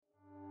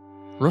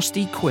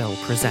Rusty Quill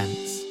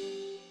presents.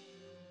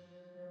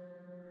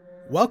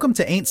 Welcome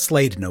to Ain't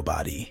Slayed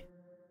Nobody.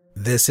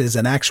 This is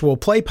an actual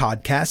play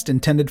podcast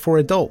intended for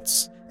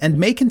adults and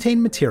may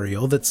contain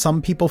material that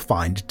some people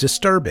find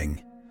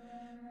disturbing.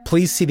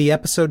 Please see the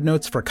episode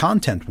notes for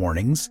content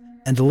warnings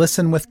and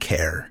listen with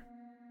care.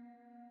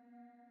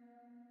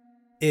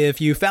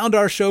 If you found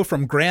our show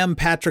from Graham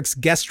Patrick's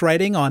guest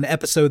writing on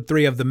episode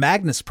 3 of the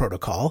Magnus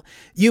Protocol,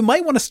 you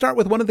might want to start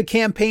with one of the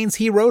campaigns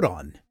he wrote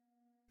on.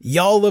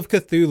 Y'all of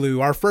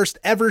Cthulhu, our first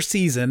ever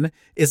season,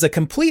 is a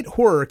complete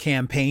horror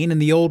campaign in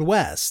the Old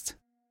West.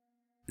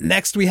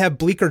 Next we have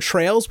Bleaker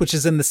Trails, which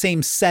is in the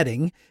same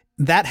setting.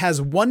 That has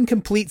one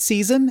complete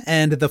season,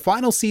 and the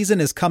final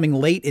season is coming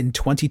late in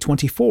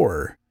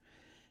 2024.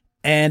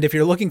 And if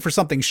you're looking for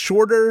something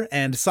shorter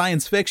and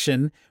science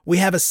fiction, we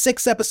have a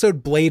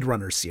 6-episode Blade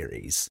Runner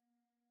series.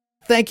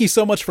 Thank you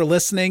so much for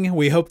listening.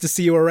 We hope to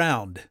see you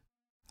around.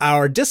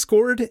 Our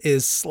Discord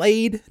is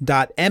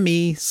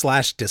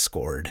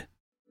slade.me/discord.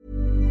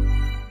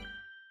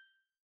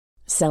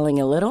 Selling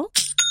a little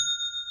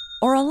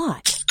or a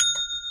lot?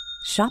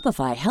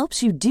 Shopify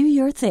helps you do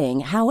your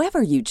thing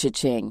however you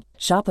cha-ching.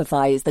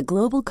 Shopify is the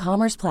global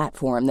commerce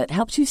platform that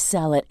helps you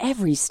sell at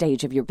every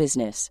stage of your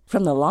business.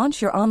 From the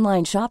launch your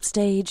online shop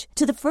stage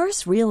to the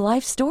first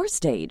real-life store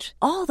stage,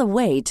 all the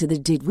way to the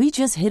did we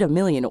just hit a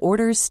million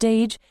orders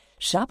stage.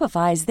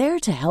 Shopify is there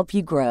to help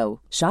you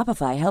grow.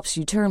 Shopify helps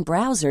you turn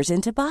browsers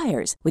into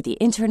buyers with the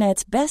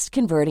internet's best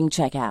converting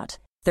checkout.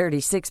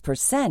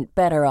 36%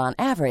 better on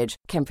average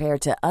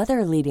compared to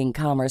other leading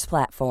commerce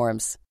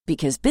platforms.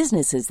 Because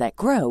businesses that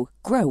grow,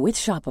 grow with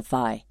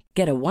Shopify.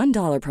 Get a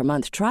 $1 per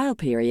month trial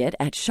period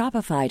at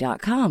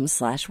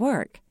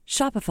shopify.com/work.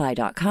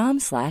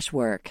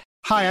 Shopify.com/work.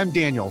 Hi, I'm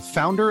Daniel,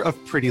 founder of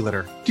Pretty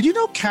Litter. Did you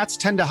know cats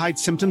tend to hide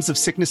symptoms of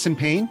sickness and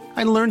pain?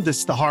 I learned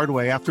this the hard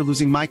way after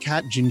losing my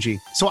cat,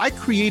 Gingy. So I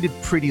created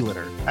Pretty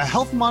Litter, a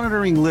health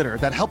monitoring litter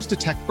that helps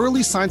detect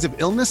early signs of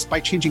illness by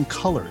changing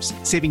colors,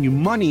 saving you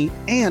money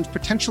and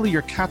potentially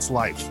your cat's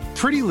life.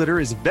 Pretty Litter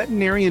is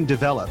veterinarian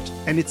developed,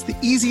 and it's the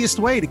easiest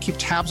way to keep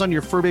tabs on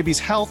your fur baby's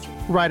health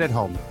right at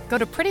home. Go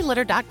to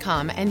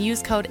prettylitter.com and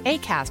use code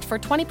ACAST for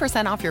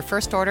 20% off your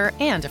first order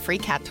and a free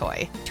cat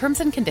toy. Terms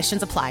and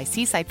conditions apply.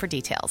 See site for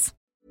details.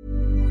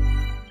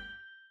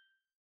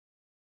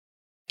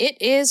 It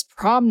is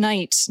prom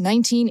night,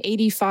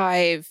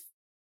 1985.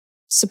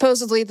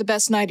 Supposedly the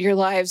best night of your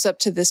lives up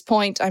to this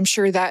point. I'm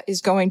sure that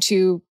is going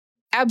to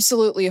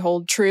absolutely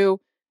hold true,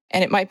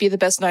 and it might be the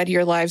best night of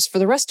your lives for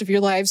the rest of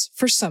your lives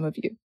for some of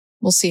you.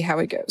 We'll see how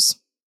it goes.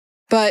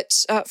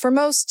 But for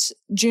most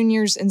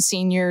juniors and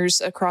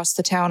seniors across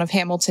the town of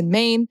Hamilton,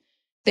 Maine,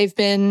 they've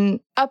been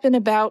up and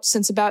about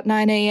since about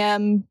 9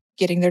 a.m.,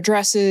 getting their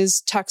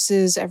dresses,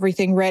 tuxes,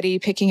 everything ready,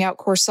 picking out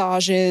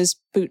corsages,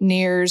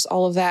 boutonnieres,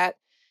 all of that.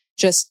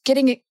 Just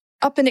getting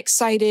up and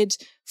excited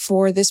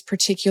for this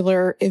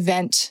particular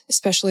event,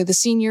 especially the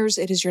seniors.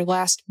 It is your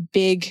last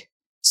big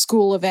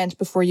school event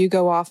before you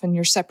go off in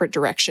your separate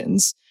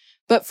directions.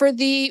 But for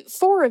the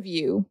 4 of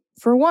you,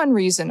 for one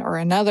reason or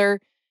another,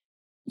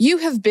 you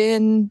have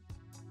been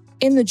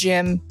in the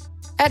gym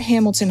at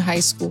Hamilton High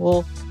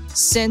School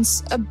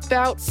since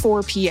about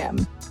 4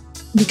 p.m.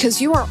 because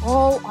you are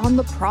all on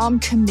the prom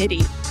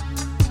committee.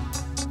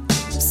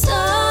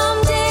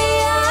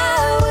 Someday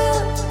I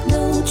will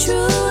know true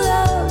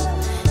love,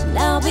 and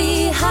I'll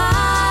be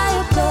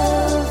high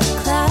above the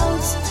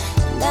clouds,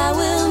 and I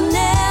will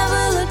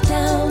never look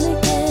down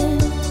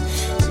again,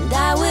 and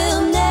I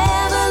will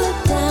never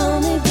look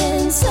down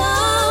again.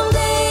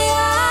 Someday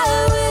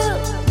I will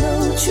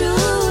know true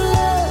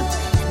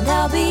love, and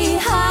I'll be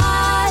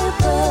high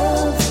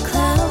above the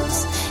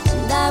clouds,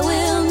 and I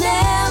will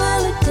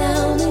never look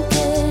down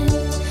again,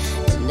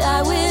 and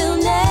I will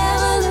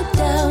never look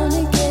down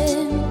again.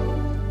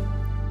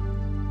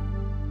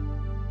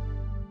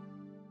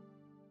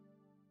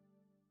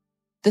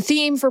 The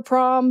theme for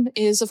prom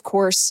is, of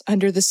course,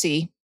 under the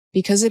sea,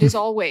 because it is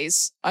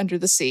always under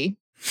the sea.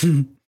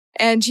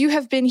 And you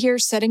have been here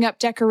setting up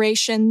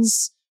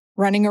decorations,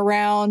 running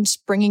around,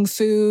 bringing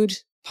food,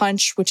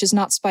 punch, which is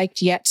not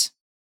spiked yet,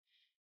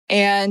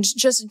 and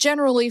just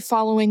generally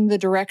following the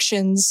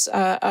directions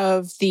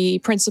of the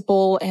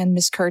principal and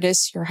Miss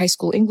Curtis, your high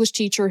school English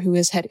teacher, who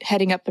is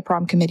heading up the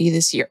prom committee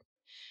this year.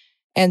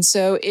 And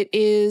so it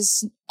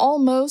is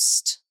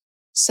almost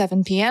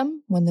 7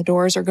 p.m. when the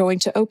doors are going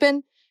to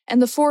open. And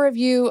the 4 of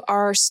you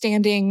are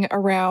standing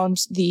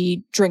around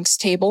the drinks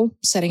table,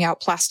 setting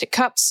out plastic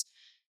cups.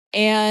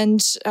 And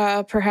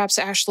perhaps,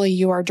 Ashley,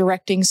 you are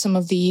directing some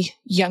of the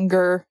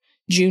younger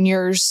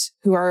juniors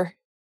who are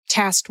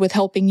tasked with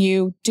helping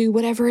you do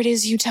whatever it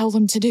is you tell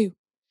them to do.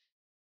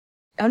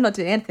 I'm not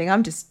doing anything.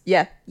 I'm just,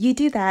 you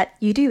do that,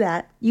 you do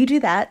that, you do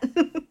that.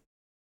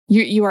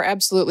 You are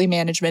absolutely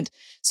management.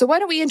 So why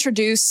don't we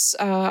introduce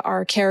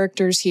our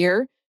characters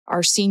here,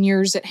 our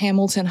seniors at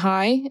Hamilton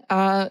High.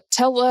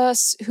 Tell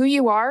us who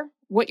you are,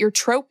 what your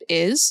trope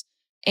is,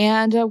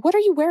 and what are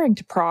you wearing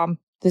to prom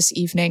this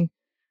evening?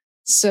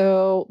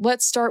 So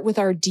let's start with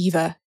our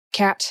diva,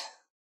 Kat.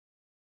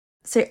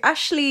 So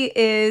Ashley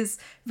is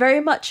very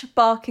much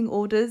barking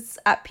orders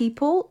at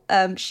people.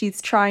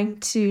 She's trying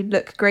to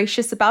look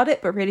gracious about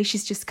it, but really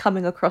she's just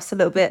coming across a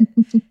little bit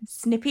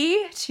snippy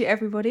to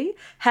everybody.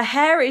 Her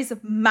hair is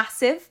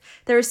massive.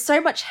 There is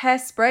so much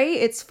hairspray,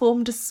 it's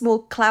formed a small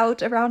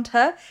cloud around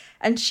her.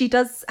 And she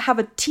does have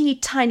a teeny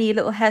tiny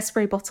little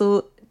hairspray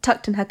bottle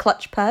tucked in her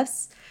clutch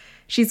purse.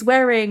 She's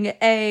wearing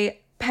a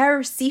pair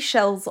of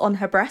seashells on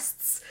her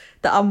breasts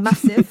that are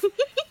massive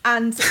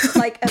and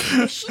like a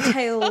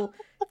fishtail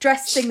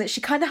dress thing that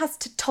she kind of has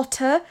to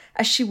totter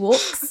as she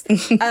walks.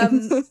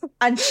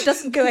 And she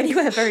doesn't go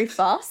anywhere very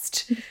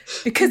fast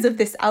because of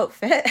this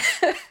outfit.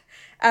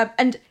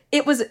 And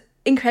it was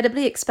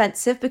incredibly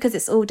expensive because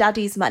it's all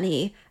daddy's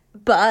money,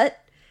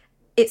 but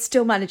it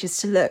still manages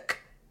to look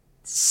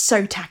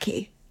so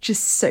tacky,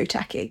 just so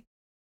tacky.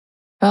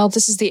 Well,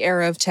 this is the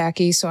era of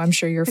tacky, so I'm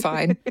sure you're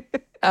fine.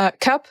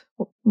 Cup,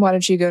 why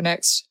don't you go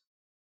next?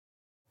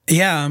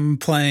 Yeah, I'm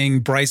playing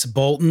Bryce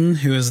Bolton,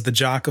 who is the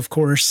jock, of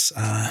course.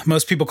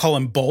 Most people call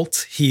him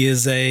Bolt. He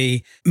is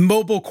a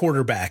mobile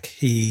quarterback.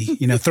 He,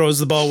 throws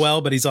the ball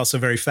well, but he's also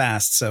very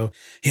fast. So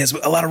he has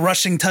a lot of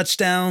rushing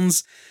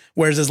touchdowns,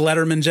 wears his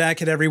Letterman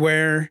jacket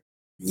everywhere.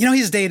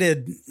 He's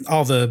dated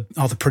all the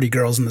pretty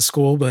girls in the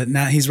school, but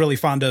now he's really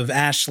fond of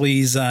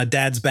Ashley's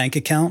dad's bank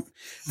account.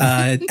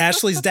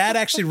 Ashley's dad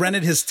actually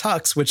rented his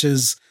tux, which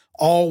is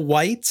all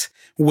white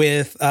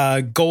with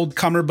gold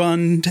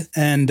cummerbund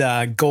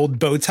and gold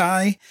bow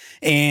tie.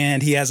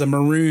 And he has a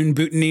maroon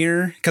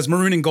boutonniere, because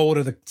maroon and gold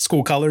are the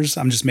school colors.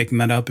 I'm just making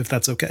that up if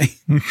that's okay.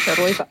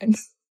 Totally fine.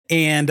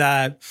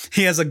 And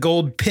he has a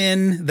gold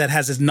pin that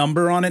has his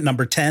number on it,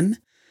 number 10.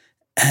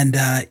 And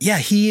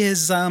he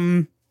is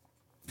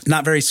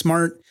not very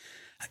smart,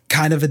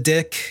 kind of a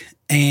dick,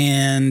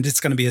 and it's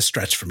going to be a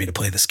stretch for me to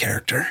play this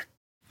character.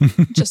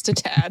 Just a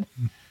tad.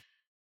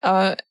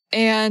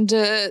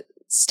 And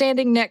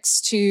standing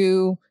next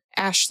to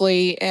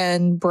Ashley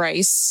and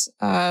Bryce,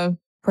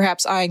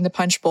 perhaps eyeing the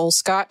punch bowl,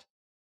 Scott?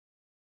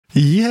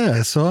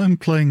 Yeah, so I'm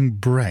playing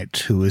Brett,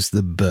 who is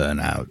the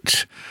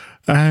burnout.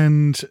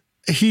 And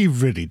he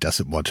really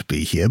doesn't want to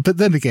be here. But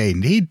then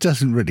again, he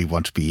doesn't really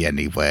want to be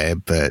anywhere,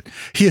 but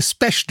he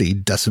especially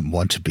doesn't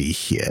want to be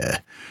here.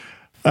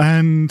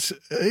 And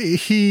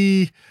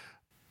he's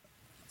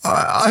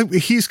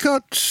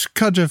got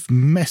kind of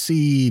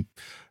messy,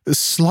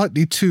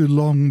 slightly too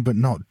long, but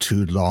not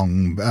too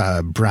long,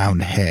 brown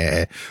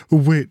hair,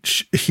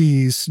 which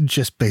he's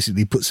just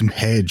basically put some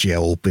hair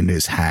gel in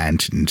his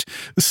hand and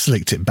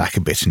slicked it back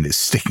a bit and it's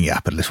sticking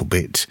up a little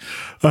bit.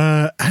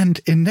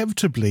 And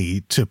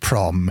inevitably to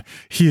prom,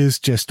 he is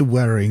just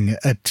wearing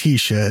a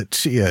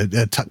t-shirt,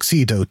 a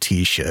tuxedo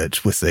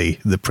t-shirt with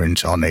the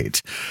print on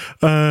it,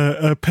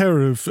 a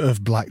pair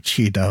of black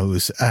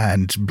chinos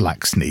and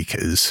black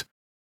sneakers.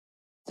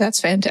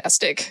 That's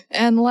fantastic.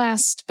 And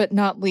last but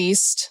not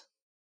least,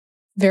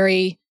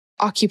 very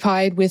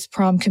occupied with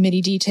prom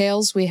committee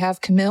details, we have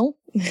Camille.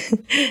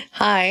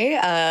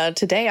 Hi.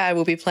 Today I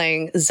will be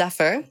playing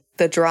Zephyr,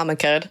 the drama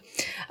kid.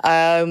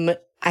 I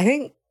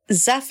think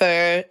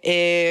Zephyr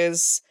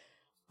is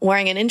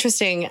wearing an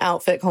interesting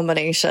outfit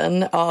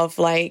combination of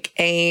like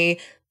a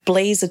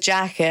blazer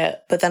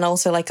jacket, but then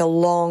also like a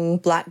long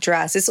black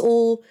dress. It's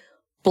all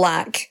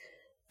black.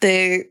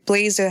 The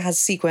blazer has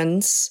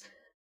sequins.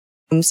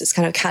 So it's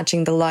kind of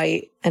catching the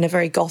light in a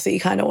very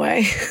gothy kind of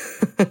way.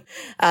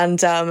 And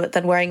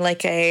then wearing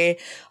like a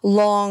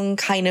long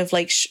kind of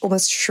like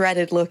almost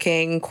shredded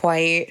looking,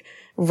 quite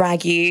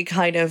raggy,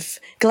 kind of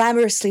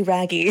glamorously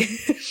raggy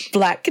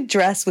black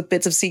dress with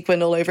bits of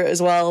sequin all over it as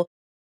well.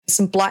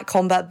 Some black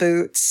combat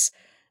boots.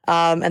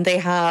 And they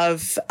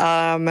have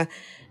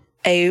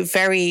a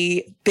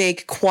very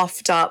big,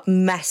 coiffed up,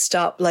 messed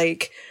up,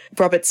 like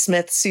Robert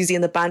Smith, Susie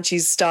and the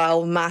Banshees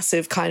style,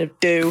 massive kind of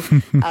do,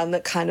 and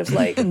that kind of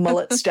like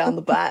mullets down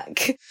the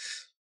back.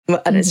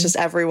 And it's just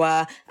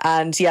everywhere.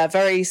 And yeah,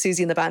 very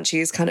Susie and the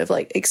Banshees, kind of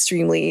like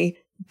extremely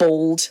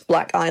bold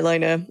black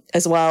eyeliner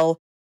as well.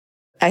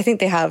 I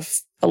think they have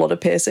a lot of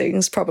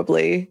piercings,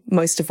 probably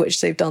most of which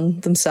they've done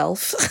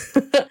themselves.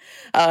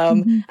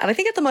 And I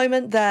think at the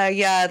moment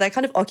they're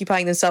kind of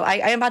occupying themselves.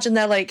 I imagine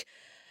they're like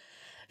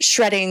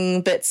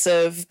shredding bits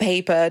of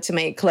paper to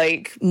make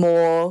like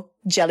more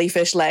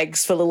jellyfish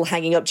legs for little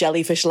hanging up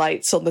jellyfish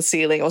lights on the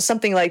ceiling or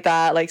something like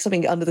that, like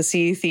something under the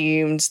sea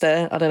themed.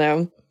 They're, I don't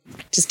know,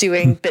 just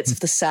doing bits of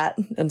the set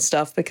and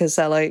stuff because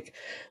they're like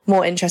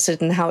more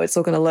interested in how it's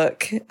all going to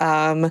look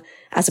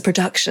as a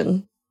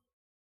production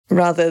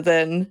rather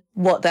than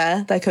what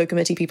their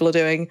co-committee people are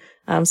doing.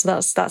 So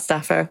that's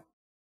Zephyr.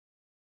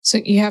 So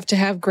you have to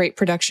have great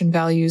production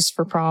values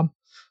for prom.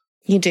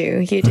 You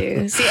do.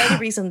 It's the only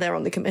reason they're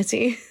on the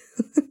committee.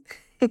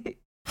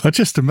 I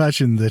just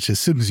imagine that as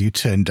soon as you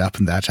turned up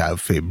in that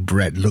outfit,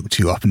 Brett looked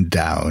you up and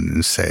down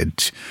and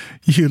said,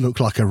 "You look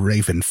like a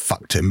raven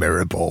fucked a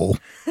mirror ball."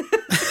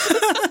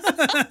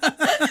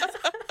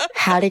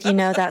 How did you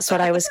know that's what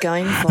I was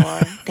going for?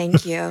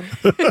 Thank you.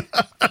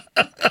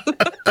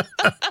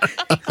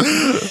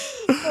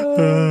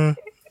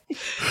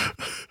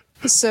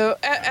 So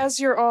as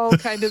you're all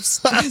kind of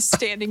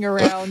standing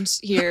around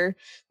here,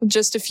 with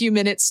just a few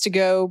minutes to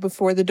go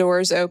before the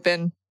doors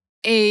open,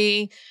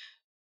 a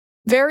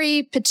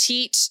very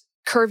petite,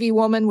 curvy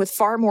woman with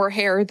far more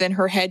hair than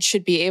her head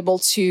should be able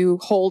to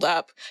hold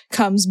up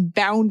comes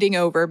bounding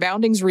over.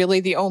 Bounding's really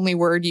the only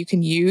word you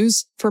can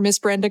use for Miss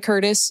Brenda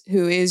Curtis,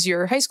 who is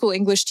your high school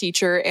English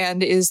teacher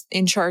and is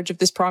in charge of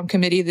this prom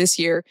committee this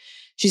year.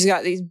 She's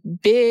got these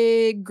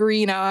big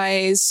green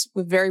eyes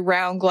with very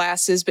round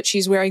glasses, but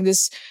she's wearing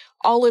this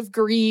olive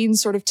green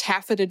sort of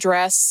taffeta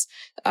dress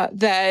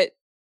that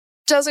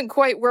doesn't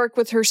quite work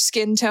with her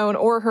skin tone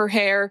or her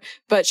hair,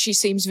 but she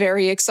seems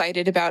very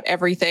excited about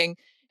everything.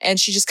 And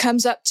she just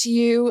comes up to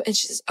you and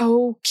she says,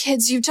 "Oh,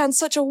 kids, you've done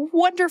such a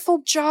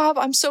wonderful job.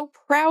 I'm so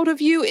proud of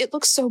you. It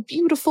looks so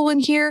beautiful in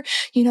here.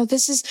 You know,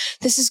 this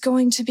is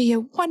going to be a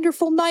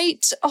wonderful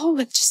night. Oh,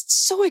 I'm just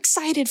so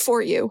excited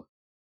for you.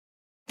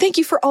 Thank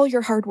you for all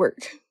your hard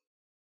work."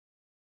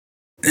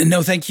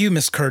 No, thank you,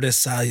 Miss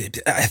Curtis. I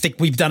think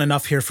we've done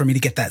enough here for me to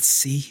get that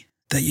C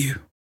that you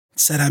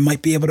said I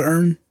might be able to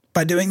earn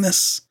by doing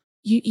this.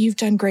 You've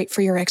done great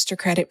for your extra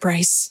credit,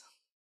 Bryce.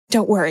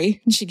 Don't worry.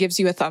 And she gives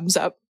you a thumbs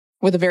up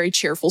with a very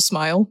cheerful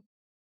smile.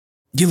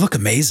 You look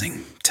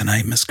amazing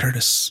tonight, Miss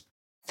Curtis.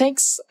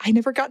 Thanks. I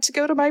never got to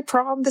go to my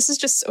prom. This is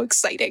just so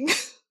exciting.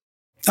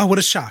 Oh, what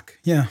a shock.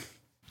 Yeah.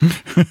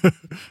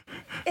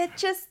 It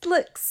just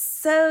looks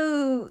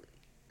so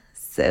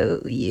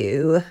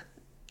you.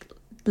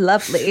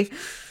 Lovely.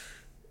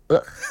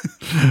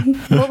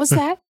 What was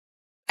that,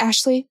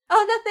 Ashley?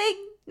 Oh,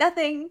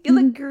 nothing. You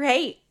look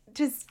great.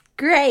 Just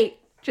great.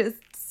 Just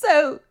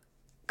so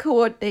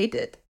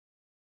coordinated.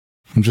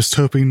 I'm just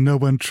hoping no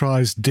one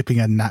tries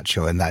dipping a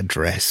nacho in that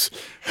dress.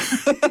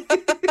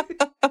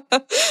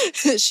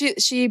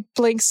 She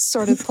blinks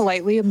sort of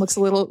politely and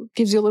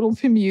gives you a little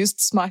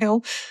bemused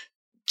smile.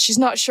 She's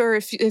not sure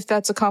if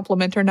that's a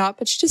compliment or not,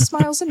 but she just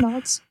smiles and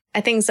nods. I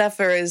think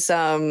Zephyr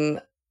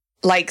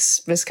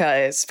likes Miss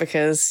Curtis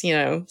because, you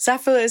know,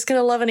 Zephyr is going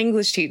to love an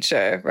English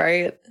teacher,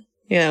 right?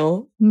 You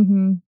know?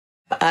 Mm-hmm.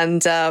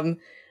 And,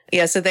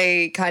 so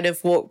they kind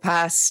of walk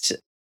past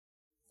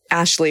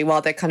Ashley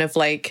while they're kind of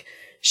like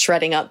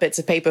shredding up bits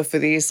of paper for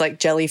these like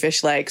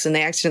jellyfish legs, and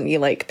they accidentally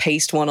like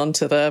paste one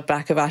onto the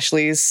back of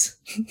Ashley's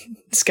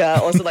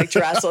skirt or like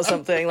dress or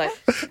something. Like,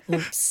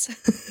 oops.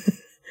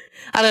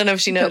 I don't know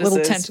if she notices.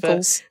 Little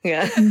tentacles.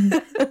 Yeah.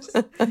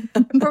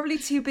 I'm probably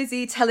too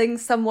busy telling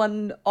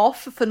someone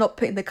off for not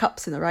putting the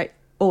cups in the right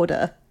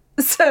order.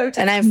 So,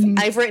 and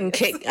I've written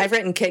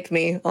kick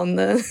me on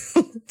the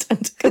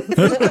tentacle.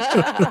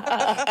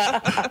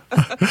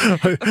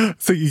 I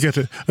think you get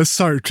a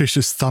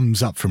surreptitious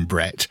thumbs up from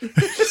Brett.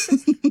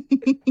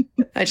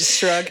 I just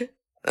shrug.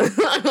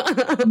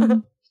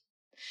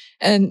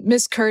 And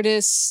Miss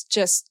Curtis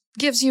just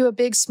gives you a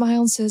big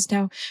smile and says,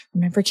 "Now,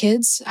 remember,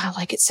 kids,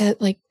 like it said,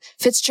 like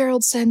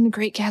Fitzgerald said in The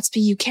Great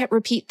Gatsby, you can't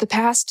repeat the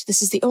past.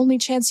 This is the only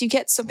chance you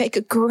get, so make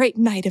a great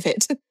night of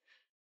it."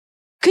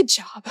 Good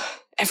job,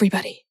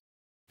 everybody.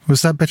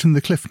 Was that better than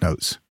the Cliff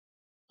Notes?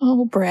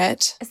 Oh,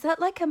 Brett. Is that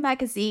like a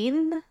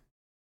magazine?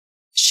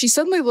 She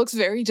suddenly looks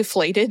very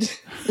deflated.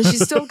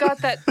 She's still got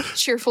that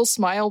cheerful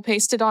smile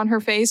pasted on her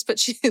face,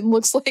 but it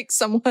looks like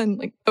someone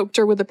like poked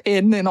her with a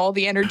pin and all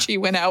the energy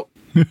went out.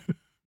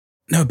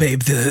 No,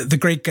 babe, the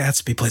Great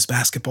Gatsby plays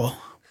basketball.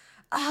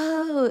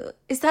 Oh,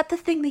 is that the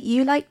thing that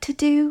you like to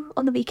do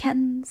on the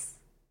weekends?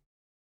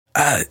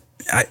 I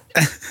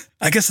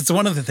guess it's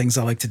one of the things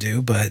I like to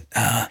do, but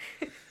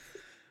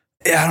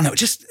yeah, I don't know.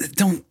 Just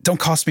don't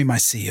cost me my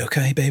C,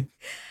 okay, babe?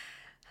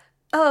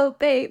 Oh,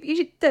 babe,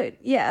 you don't.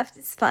 Yeah,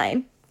 it's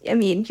fine. I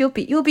mean, you'll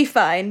be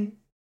fine.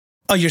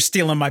 Oh, you're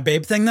stealing my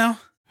babe thing now?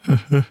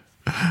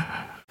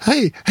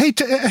 Hey,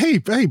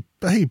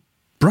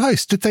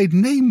 Bryce, did they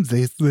name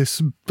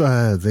this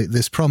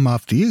prom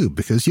after you?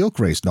 Because your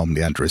grade's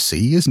normally under a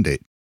C, isn't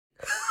it?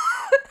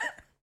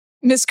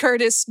 Miss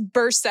Curtis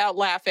bursts out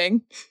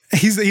laughing.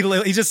 He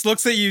just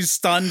looks at you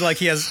stunned, like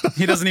he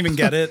doesn't even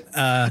get it.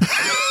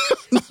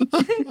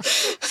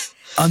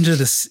 Under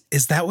this,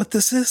 is that what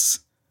this is?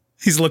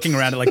 He's looking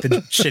around at like the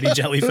shitty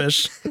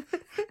jellyfish.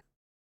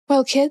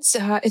 Well, kids,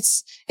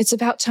 it's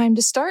about time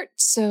to start.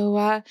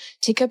 So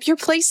take up your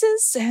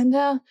places and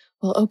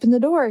we'll open the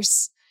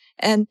doors.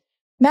 And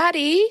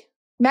Maddie,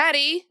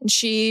 and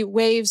she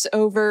waves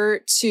over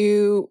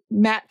to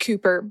Matt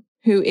Cooper,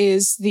 who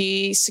is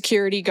the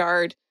security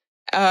guard,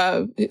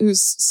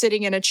 who's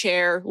sitting in a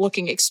chair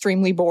looking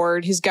extremely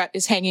bored. His gut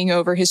is hanging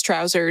over his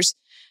trousers.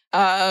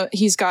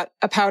 He's got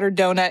a powdered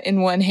donut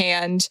in one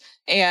hand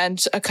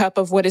and a cup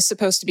of what is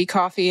supposed to be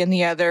coffee in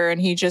the other. And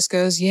he just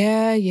goes,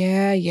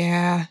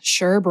 yeah.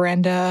 Sure,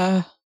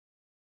 Brenda.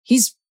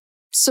 He's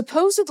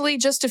supposedly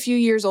just a few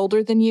years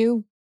older than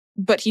you,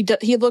 but he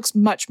looks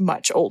much,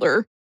 much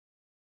older.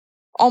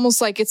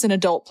 Almost like it's an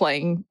adult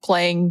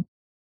playing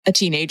a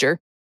teenager.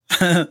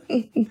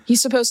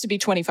 He's supposed to be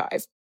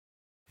 25.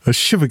 A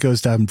shiver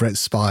goes down Brett's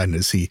spine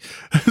as he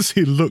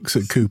looks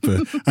at Cooper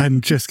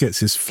and just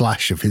gets his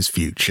flash of his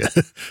future.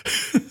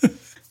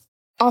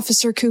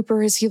 Officer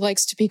Cooper, as he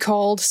likes to be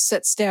called,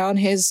 sets down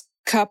his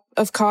cup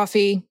of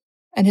coffee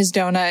and his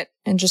donut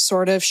and just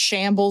sort of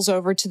shambles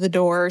over to the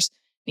doors.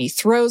 He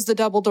throws the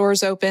double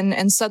doors open,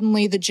 and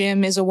suddenly the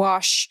gym is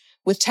awash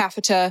with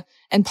taffeta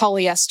and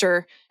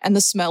polyester and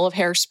the smell of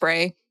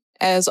hairspray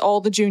as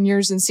all the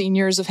juniors and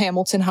seniors of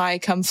Hamilton High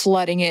come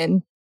flooding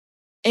in.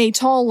 A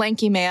tall,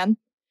 lanky man,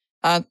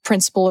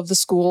 principal of the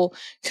school,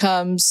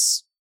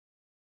 comes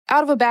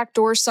out of a back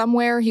door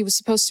somewhere. He was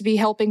supposed to be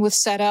helping with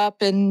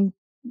setup and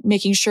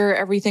making sure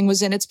everything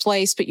was in its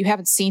place, but you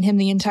haven't seen him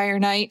the entire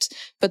night.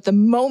 But the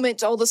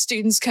moment all the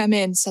students come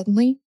in,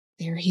 suddenly,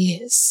 there he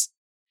is.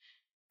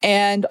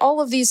 And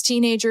all of these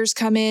teenagers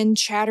come in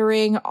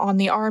chattering on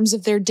the arms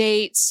of their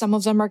dates. Some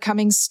of them are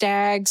coming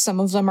stag. Some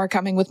of them are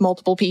coming with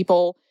multiple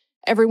people.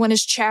 Everyone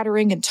is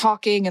chattering and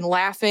talking and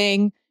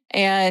laughing.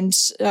 And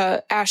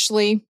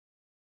Ashley,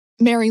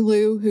 Mary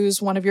Lou,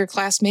 who's one of your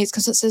classmates,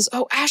 comes and says,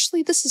 "Oh,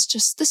 Ashley, this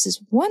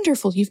is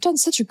wonderful. You've done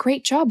such a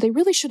great job. They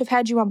really should have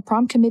had you on the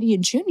prom committee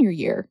in junior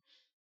year."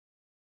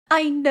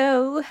 I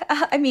know.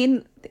 I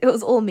mean, it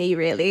was all me,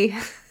 really.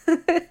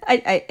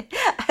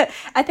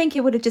 I think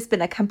it would have just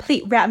been a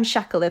complete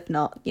ramshackle if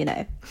not,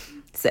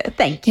 So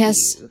thank you.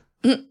 Yes.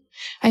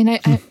 And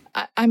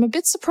I'm a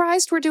bit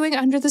surprised we're doing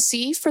Under the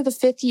Sea for the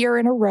 5th year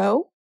in a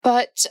row,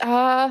 but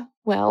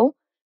well,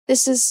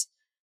 this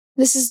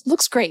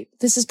looks great.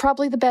 This is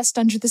probably the best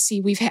Under the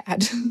Sea we've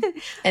had.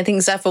 I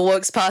think Zephyr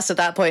walks past at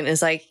that point and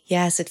is like,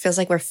 "Yes, it feels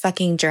like we're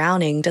fucking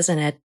drowning, doesn't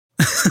it?"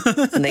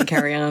 And they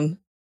carry on.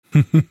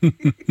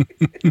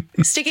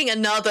 Sticking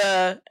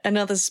another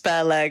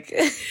spare leg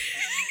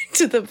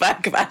to the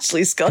back of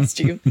Ashley's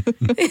costume.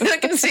 I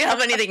can see how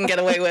many they can get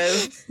away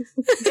with.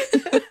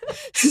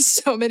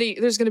 There's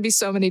going to be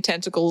so many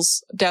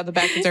tentacles down the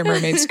back of their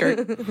mermaid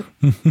skirt.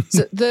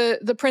 So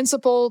the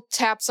principal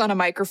taps on a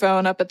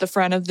microphone up at the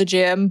front of the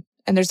gym,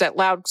 and there's that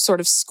loud sort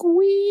of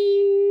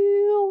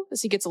squeal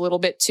as he gets a little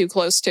bit too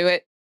close to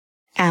it.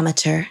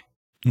 Amateur.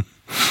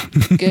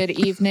 Good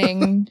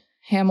evening,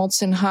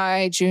 Hamilton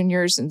High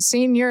juniors and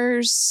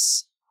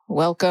seniors.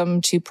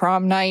 Welcome to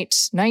prom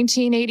night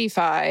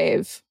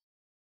 1985.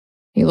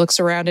 He looks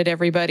around at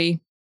everybody,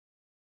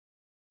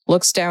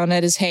 looks down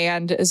at his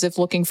hand as if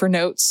looking for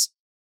notes.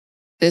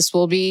 This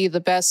will be the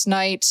best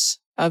night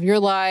of your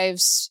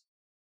lives,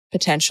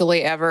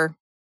 potentially ever.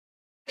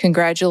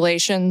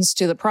 Congratulations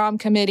to the prom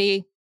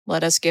committee.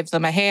 Let us give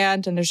them a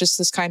hand. And there's just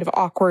this kind of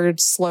awkward,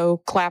 slow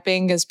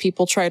clapping as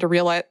people try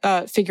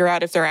to figure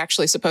out if they're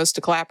actually supposed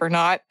to clap or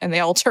not. And they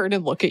all turn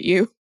and look at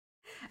you.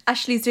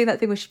 Ashley's doing that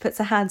thing where she puts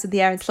her hands in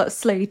the air and sort of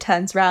slowly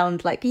turns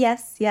around like,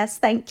 yes,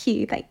 thank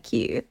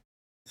you.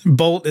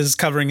 Bolt is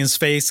covering his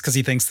face because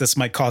he thinks this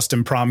might cost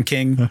him prom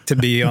king to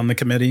be on the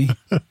committee.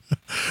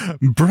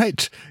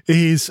 Brett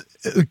is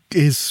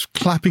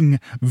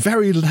clapping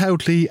very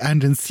loudly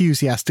and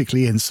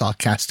enthusiastically and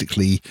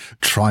sarcastically,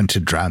 trying to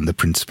drown the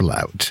principal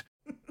out.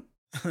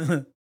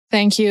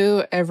 Thank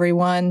you,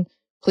 everyone.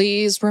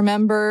 Please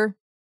remember,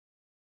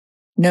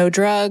 no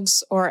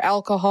drugs or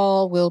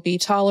alcohol will be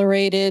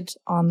tolerated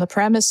on the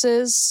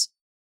premises.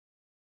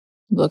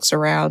 Looks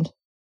around.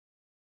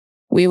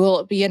 We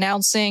will be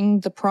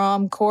announcing the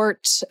prom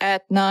court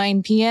at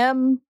 9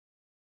 p.m.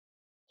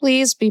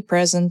 Please be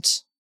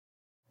present.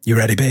 You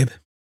ready, babe?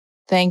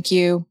 Thank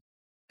you.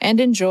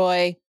 And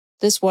enjoy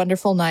this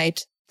wonderful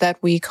night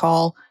that we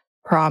call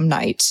prom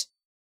night.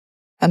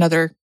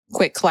 Another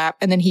quick clap,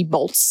 and then he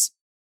bolts.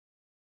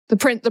 The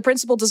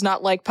principal does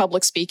not like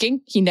public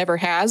speaking. He never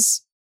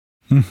has.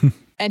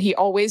 And he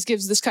always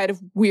gives this kind of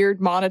weird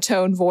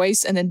monotone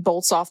voice and then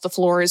bolts off the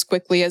floor as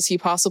quickly as he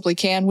possibly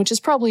can, which is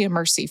probably a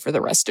mercy for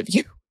the rest of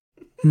you.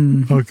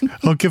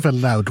 I'll give a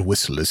loud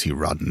whistle as he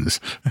runs.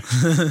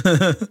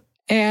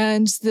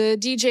 And the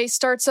DJ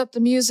starts up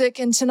the music,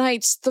 and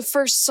tonight's the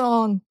first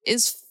song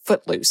is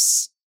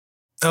Footloose.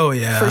 Oh,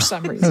 yeah. For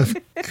some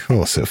reason. Of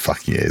course it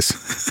fucking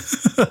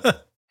is.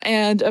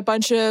 And a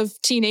bunch of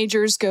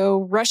teenagers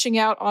go rushing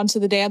out onto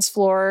the dance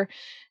floor,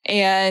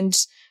 and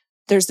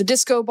there's the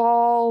disco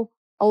ball,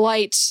 a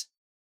light,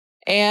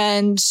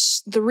 and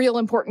the real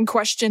important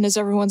question as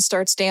everyone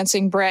starts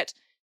dancing, Brett,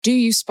 do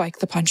you spike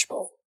the punch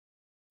bowl?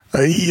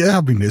 Yeah,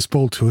 I mean, it's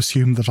bold to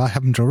assume that I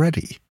haven't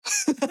already.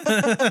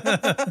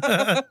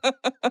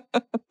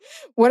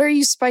 What are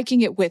you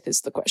spiking it with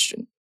is the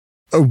question.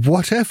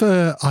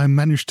 Whatever I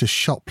managed to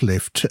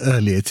shoplift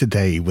earlier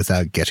today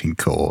without getting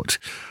caught.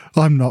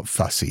 I'm not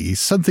fussy.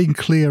 Something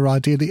clear,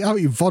 ideally. Oh,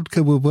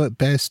 vodka will work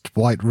best.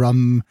 White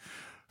rum.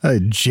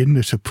 Gin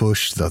at a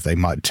push, though they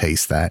might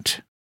taste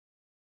that.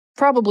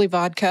 Probably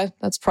vodka.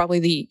 That's probably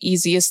the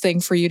easiest thing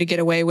for you to get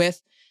away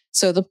with.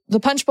 So the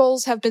punch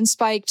bowls have been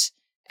spiked.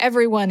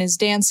 Everyone is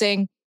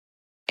dancing.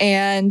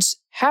 And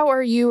how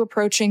are you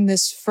approaching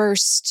this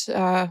first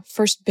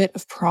bit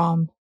of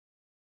prom?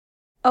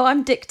 Oh,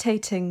 I'm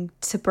dictating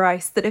to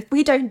Bryce that if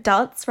we don't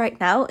dance right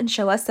now and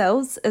show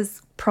ourselves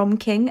as prom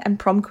king and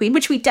prom queen,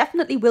 which we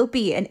definitely will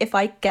be, and if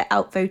I get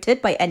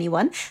outvoted by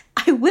anyone,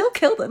 I will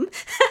kill them.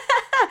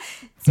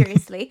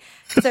 Seriously.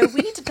 So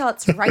we need to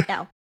dance right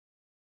now.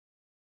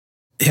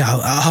 Yeah,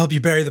 I'll help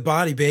you bury the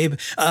body, babe.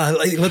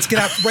 Let's get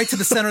out right to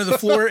the center of the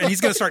floor. And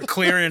he's going to start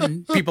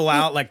clearing people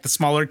out, like the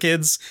smaller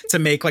kids, to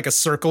make like a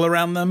circle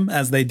around them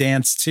as they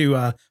dance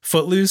to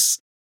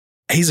Footloose.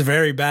 He's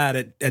very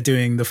bad at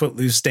doing the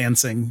Footloose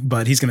dancing,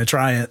 but he's going to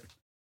try it.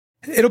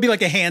 It'll be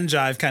like a hand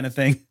jive kind of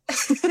thing.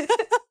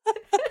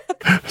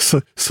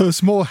 So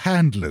it's more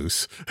hand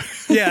loose.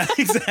 Yeah,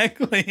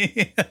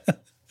 exactly.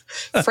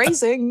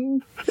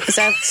 Phrasing.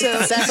 So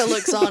Zephyr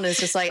looks on and is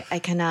just like, I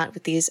cannot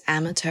with these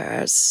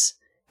amateurs.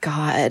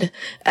 God.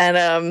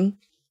 And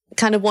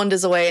kind of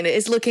wanders away and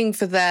is looking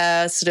for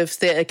their sort of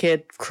theatre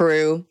kid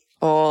crew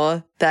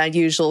or their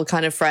usual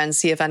kind of friends,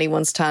 see if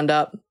anyone's turned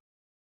up.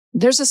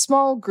 There's a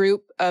small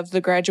group of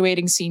the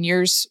graduating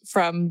seniors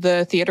from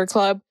the theater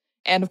club.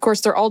 And of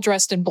course, they're all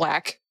dressed in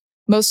black.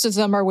 Most of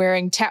them are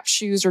wearing tap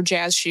shoes or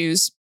jazz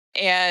shoes.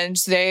 And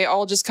they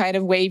all just kind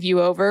of wave you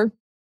over.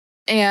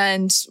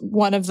 And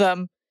one of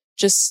them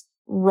just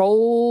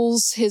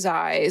rolls his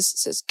eyes,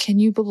 says, "Can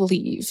you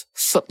believe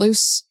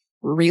Footloose?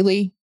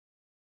 Really?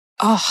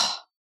 Oh,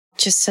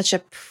 just such a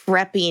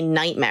preppy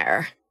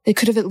nightmare. They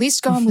could have at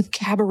least gone with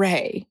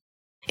Cabaret.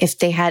 If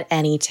they had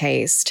any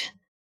taste.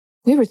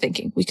 We were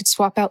thinking we could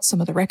swap out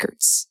some of the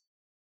records."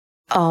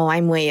 Oh,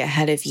 I'm way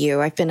ahead of you.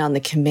 I've been on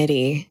the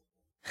committee.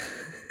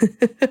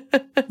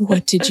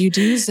 What did you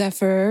do,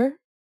 Zephyr?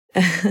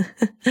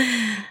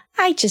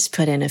 I just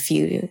put in a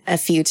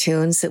few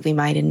tunes that we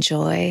might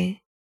enjoy.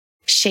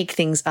 Shake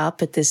things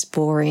up at this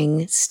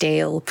boring,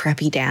 stale,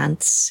 preppy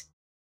dance.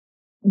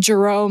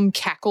 Jerome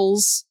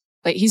cackles.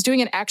 Like he's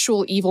doing an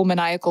actual evil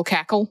maniacal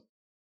cackle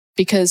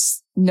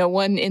because no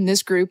one in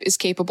this group is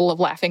capable of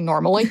laughing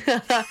normally.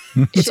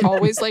 It's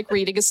always like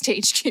reading a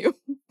stage cue.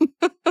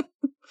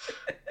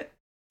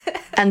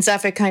 And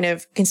Zephyr kind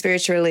of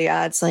conspiratorially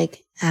adds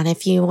like, and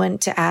if you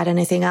want to add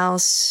anything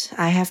else,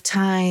 I have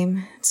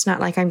time. It's not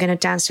like I'm going to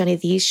dance to any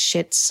of these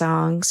shit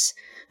songs.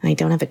 I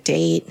don't have a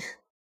date.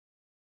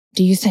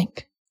 Do you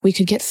think we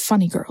could get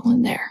Funny Girl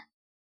in there?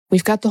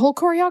 We've got the whole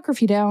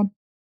choreography down.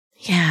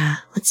 Yeah,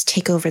 let's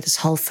take over this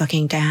whole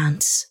fucking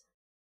dance.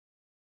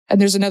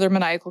 And there's another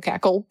maniacal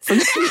cackle from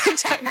the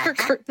entire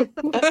group.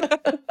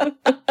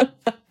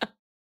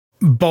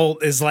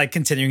 Bolt is like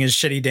continuing his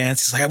shitty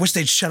dance. He's like, I wish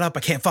they'd shut up.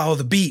 I can't follow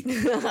the beat.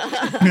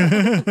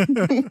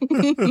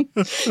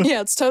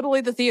 Yeah, it's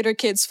totally the theater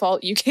kid's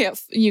fault. You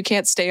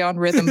can't stay on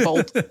rhythm,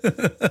 Bolt.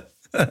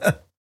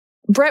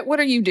 Brett, what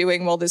are you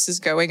doing while this is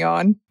going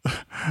on?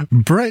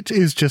 Brett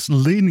is just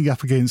leaning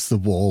up against the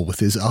wall with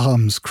his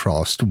arms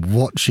crossed,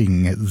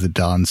 watching the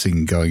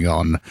dancing going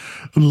on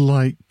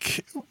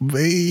like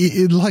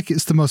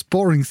it's the most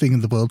boring thing in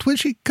the world,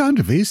 which it kind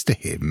of is to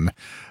him.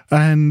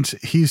 And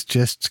he's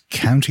just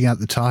counting out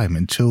the time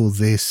until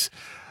this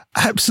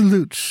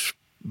absolute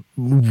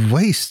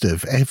waste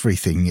of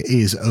everything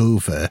is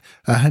over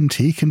and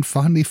he can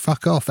finally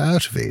fuck off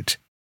out of it.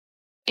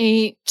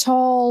 A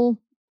tall,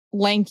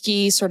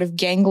 lanky, sort of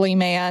gangly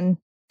man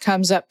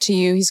comes up to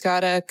you. He's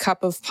got a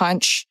cup of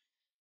punch.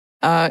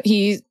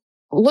 He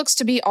looks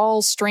to be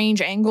all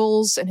strange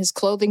angles, and his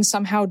clothing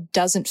somehow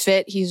doesn't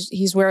fit.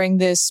 He's wearing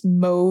this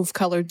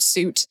mauve-colored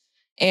suit,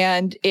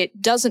 and it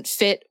doesn't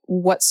fit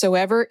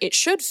whatsoever. It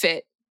should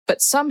fit,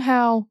 but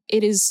somehow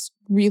it is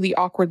really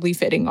awkwardly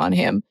fitting on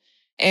him.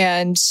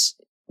 And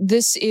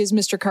this is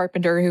Mr.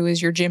 Carpenter, who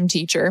is your gym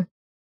teacher.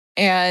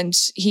 And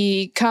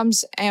he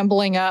comes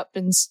ambling up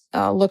and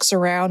looks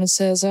around and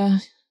says,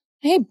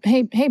 "Hey,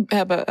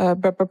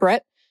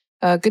 Brett.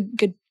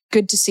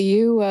 Good to see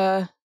you.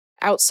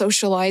 Out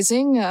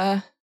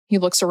socializing." He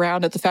looks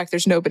around at the fact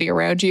there's nobody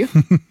around you.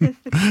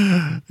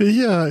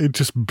 Yeah,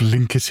 just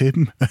blink at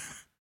him.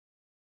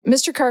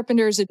 Mr.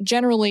 Carpenter is a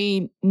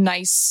generally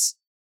nice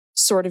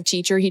sort of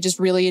teacher. He just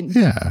really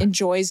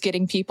enjoys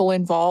getting people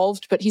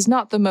involved, but he's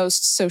not the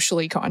most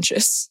socially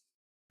conscious.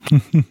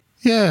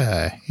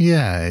 Yeah,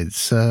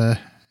 it's a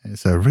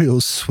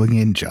real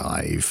swinging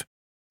jive.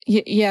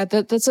 Yeah,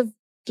 that's a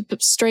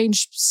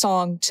strange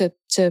song to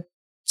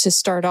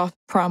start off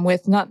prom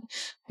with.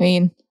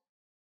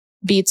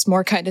 Beats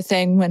more kind of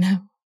thing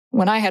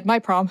when I had my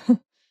prom.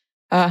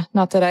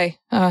 Not that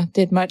I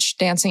did much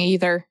dancing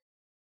either.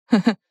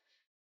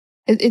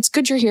 It's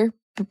good you're here,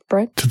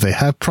 Brett. Did they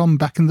have prom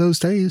back in those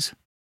days?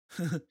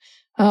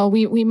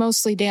 We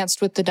mostly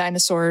danced with the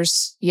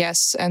dinosaurs,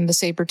 yes, and the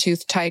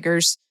saber-toothed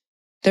tigers.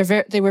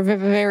 They were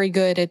very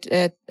good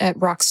at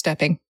rock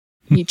stepping.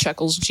 He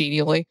chuckles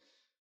genially.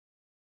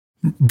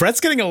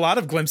 Brett's getting a lot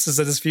of glimpses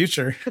at his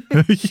future.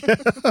 Yeah,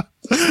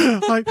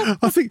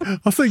 I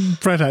think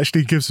Brett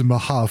actually gives him a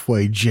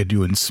halfway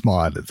genuine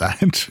smile at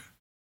that.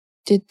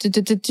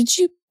 Did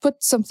you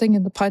put something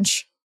in the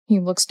punch?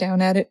 He looks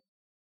down at it.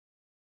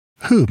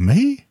 Who,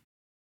 me?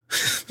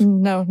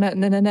 No,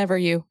 never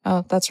you.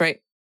 Oh, that's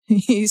right.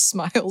 He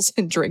smiles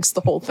and drinks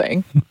the whole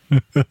thing.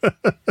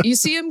 You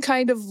see him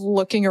kind of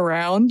looking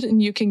around,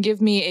 and you can give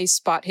me a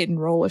spot hidden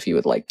roll if you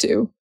would like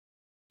to.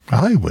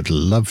 I would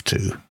love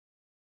to.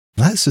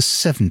 That's a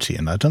 70,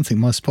 and I don't think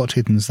my spot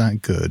hidden's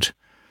that good.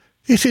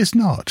 It is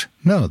not.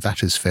 No, that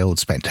has failed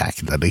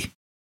spectacularly.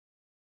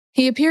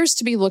 He appears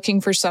to be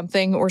looking for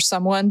something or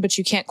someone, but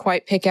you can't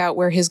quite pick out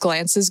where his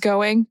glance is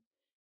going.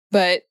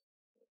 But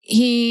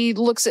he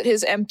looks at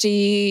his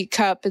empty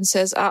cup and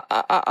says,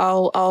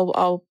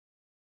 I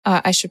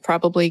should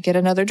probably get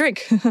another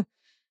drink.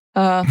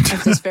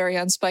 Of this very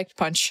unspiked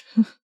punch.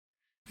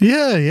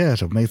 Yeah,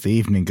 it'll make the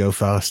evening go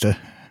faster.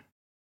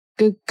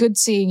 Good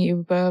seeing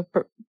you,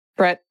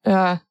 Brett.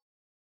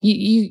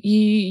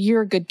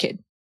 You're a good kid.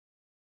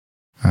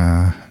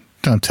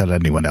 Don't tell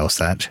anyone else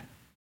that.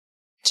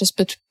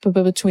 Just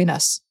between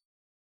us.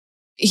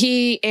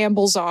 He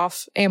ambles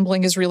off.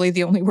 Ambling is really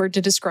the only word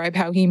to describe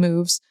how he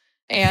moves.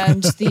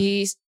 And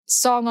the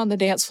song on the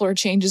dance floor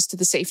changes to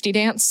the safety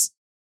dance.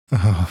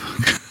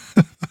 Oh,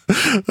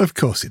 of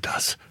course it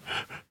does.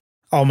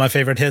 All my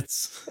favorite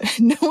hits.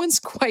 No one's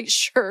quite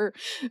sure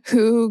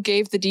who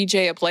gave the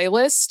DJ a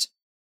playlist,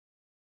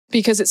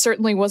 because it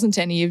certainly wasn't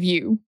any of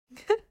you.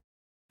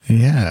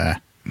 Yeah.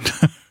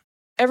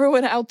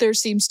 Everyone out there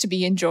seems to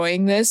be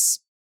enjoying this.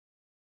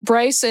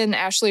 Bryce and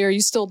Ashley, are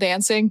you still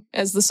dancing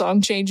as the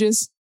song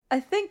changes? I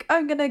think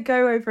I'm going to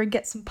go over and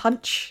get some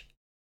punch.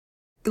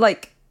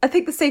 Like, I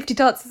think the safety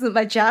dance isn't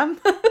my jam.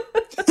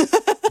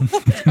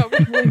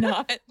 Probably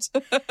not.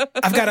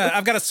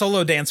 I've got a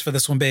solo dance for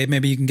this one, babe.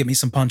 Maybe you can get me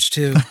some punch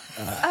too.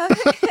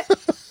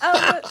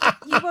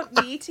 You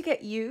want me to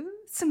get you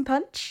some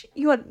punch?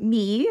 You want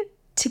me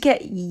to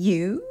get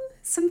you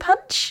some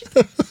punch?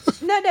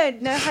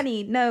 No,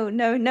 honey.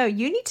 No.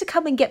 You need to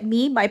come and get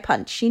me my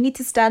punch. You need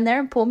to stand there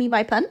and pour me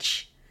my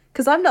punch.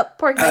 Because I'm not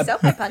pouring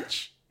myself my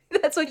punch.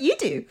 That's what you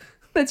do.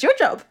 That's your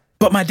job.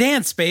 But my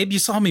dance, babe, you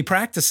saw me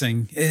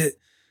practicing.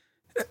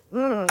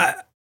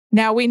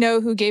 Now we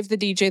know who gave the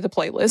DJ the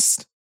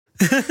playlist.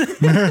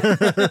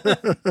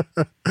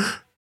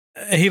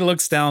 He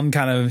looks down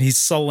he's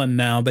sullen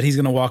now, but he's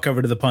going to walk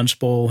over to the punch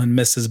bowl and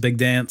miss his big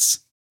dance.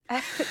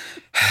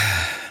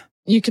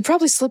 You could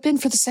probably slip in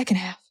for the second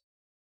half.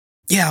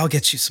 Yeah, I'll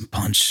get you some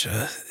punch.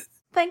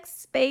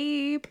 Thanks,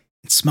 babe.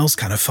 It smells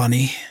kind of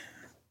funny.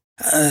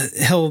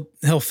 He'll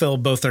fill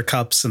both their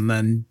cups and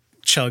then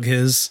chug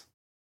his.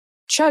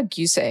 Chug,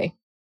 you say?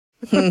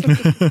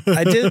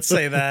 I did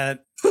say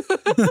that.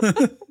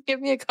 Give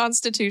me a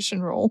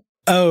constitution roll.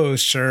 Oh,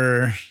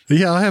 sure.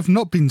 Yeah, I have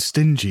not been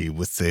stingy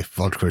with the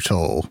vodka at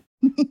all.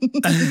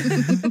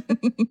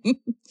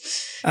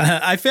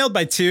 I failed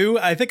by 2.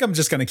 I think I'm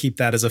just going to keep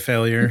that as a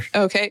failure.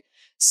 Okay.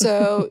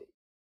 So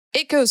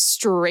it goes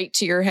straight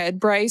to your head,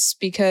 Bryce,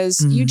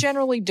 because you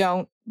generally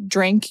don't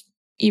drink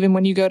even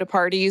when you go to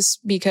parties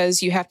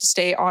because you have to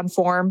stay on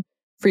form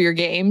for your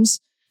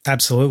games.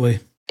 Absolutely.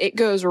 It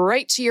goes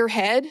right to your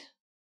head.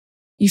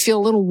 You feel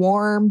a little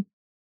warm,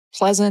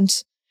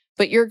 pleasant,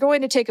 but you're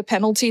going to take a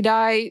penalty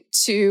die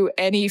to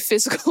any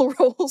physical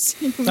rolls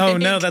you make. Oh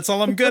no, that's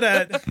all I'm good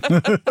at.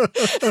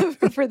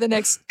 For the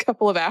next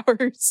couple of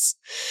hours.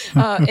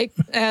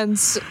 And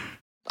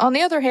on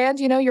the other hand,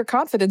 your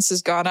confidence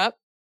has gone up.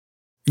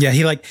 Yeah,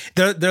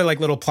 they're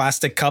like little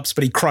plastic cups,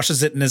 but he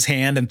crushes it in his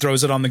hand and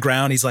throws it on the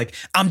ground. He's like,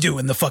 I'm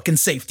doing the fucking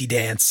safety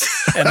dance.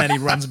 And then he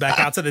runs back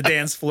out to the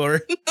dance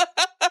floor.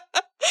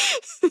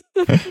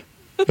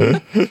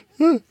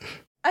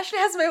 Ashley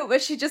has a moment where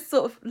she just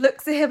sort of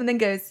looks at him and then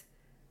goes,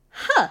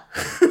 huh.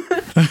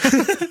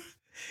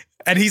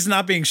 And he's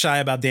not being shy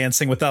about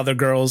dancing with other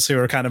girls who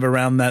are kind of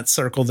around that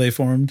circle they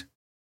formed.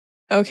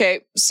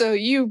 Okay, so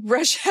you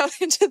rush out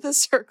into the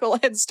circle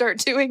and start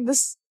doing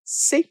this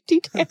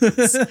safety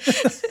dance.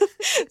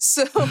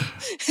 So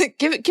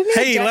give me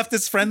Hey, he left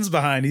his friends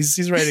behind.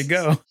 He's ready to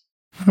go.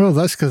 Well,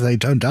 that's because they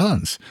don't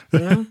dance.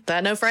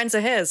 They're no friends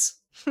of his.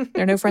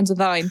 They're no friends of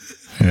thine.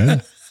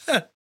 Yeah.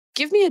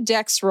 Give me a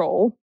dex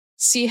roll.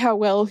 See how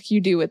well you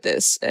do with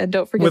this. And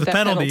don't forget With that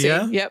penalty,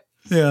 yeah? Yep.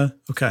 Yeah,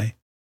 okay.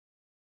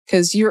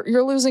 Because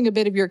you're losing a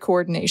bit of your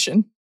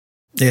coordination.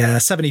 Yeah,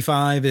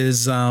 75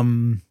 is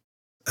that's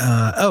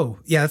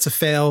a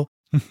fail.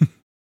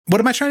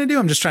 What am I trying to do?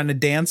 I'm just trying to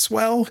dance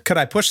well. Could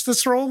I push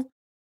this roll?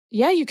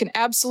 Yeah, you can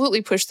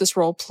absolutely push this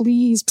roll.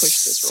 Please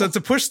push this roll. So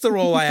to push the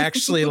roll, I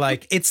actually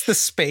it's the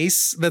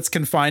space that's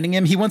confining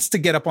him. He wants to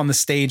get up on the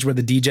stage where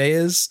the DJ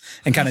is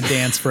and kind of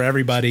dance for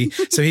everybody.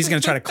 So he's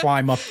going to try to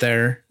climb up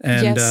there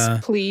and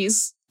yes,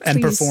 please.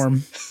 And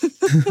perform.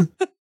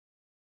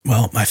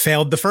 Well, I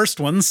failed the first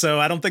one, so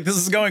I don't think this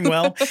is going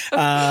well.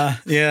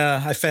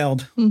 Yeah, I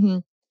failed. Mm-hmm.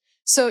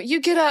 So you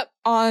get up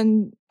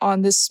on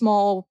this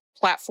small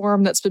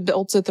platform that's been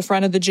built at the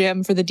front of the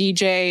gym for the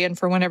DJ and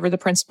for whenever the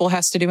principal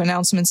has to do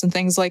announcements and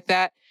things like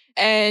that.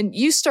 And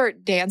you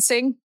start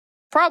dancing.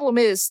 Problem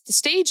is, the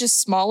stage is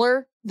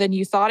smaller than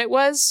you thought it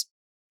was.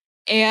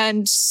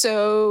 And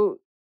so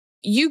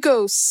you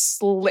go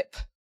slip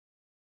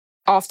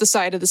off the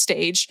side of the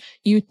stage.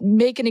 You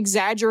make an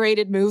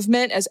exaggerated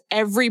movement as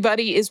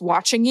everybody is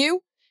watching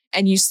you,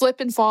 and you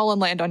slip and fall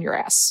and land on your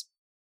ass.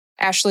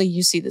 Ashley,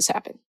 you see this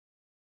happen.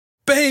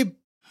 Babe!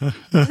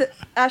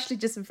 Ashley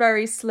just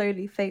very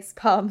slowly face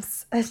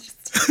palms and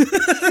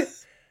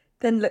just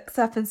then looks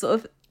up and sort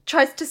of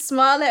tries to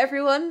smile at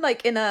everyone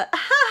like in a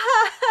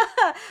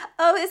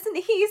oh, isn't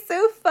he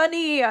so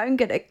funny? I'm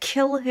gonna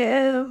kill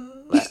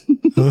him.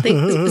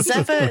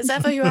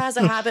 Zephyr, who has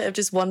a habit of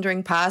just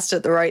wandering past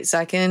at the right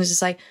second, is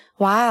just like,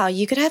 wow,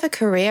 you could have a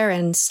career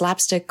in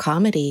slapstick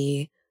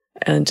comedy.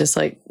 And just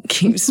like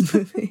keeps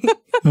moving.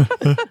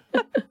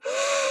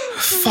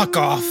 Fuck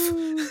off.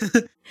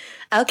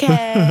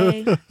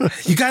 Okay.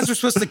 You guys were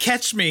supposed to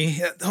catch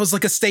me. That was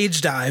like a stage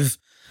dive.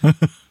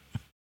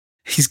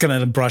 He's going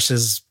to brush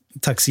his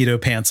tuxedo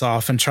pants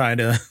off and try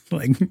to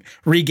like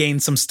regain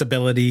some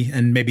stability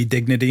and maybe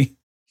dignity.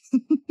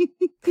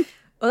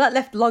 Well, that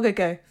left long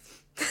ago.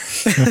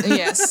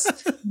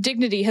 Yes.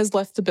 Dignity has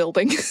left the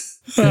building.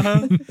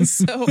 So,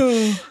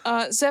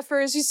 Zephyr,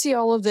 as you see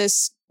all of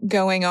this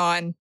going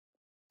on,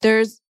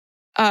 there's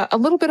a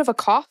little bit of a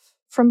cough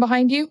from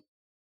behind you.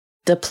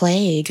 The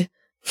plague.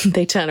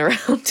 They turn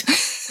around.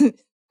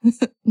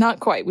 Not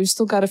quite. We've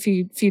still got a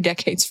few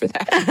decades for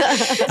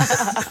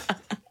that.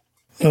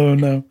 Oh,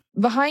 no.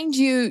 Behind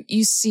you,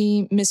 you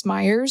see Miss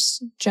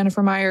Myers,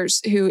 Jennifer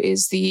Myers, who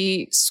is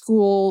the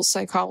school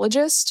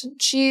psychologist.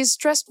 She's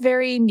dressed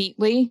very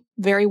neatly,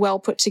 very well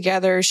put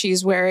together.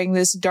 She's wearing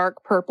this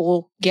dark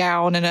purple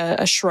gown and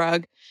a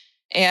shrug,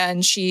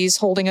 and she's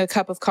holding a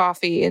cup of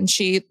coffee, and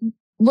she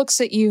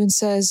looks at you and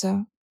says,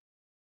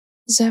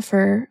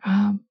 Zephyr,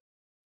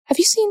 have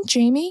you seen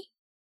Jamie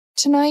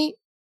tonight?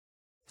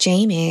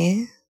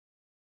 Jamie?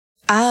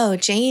 Oh,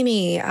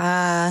 Jamie.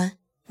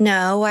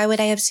 No, why would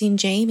I have seen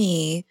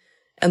Jamie?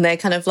 And they're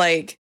kind of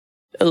like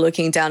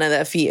looking down at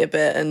their feet a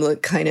bit and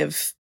look kind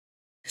of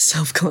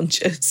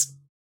self-conscious.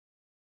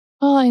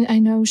 Well, I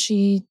know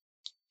she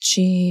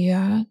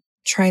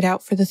tried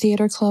out for the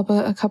theater club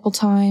a couple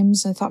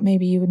times. I thought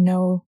maybe you would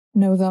know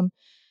them.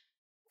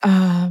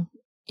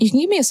 You can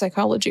give me a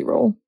psychology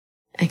roll.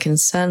 I can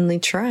certainly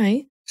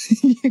try.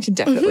 You can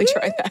definitely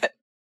try that.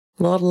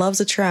 Lord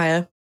loves a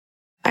trier.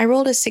 I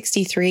rolled a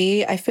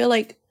 63. I feel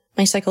like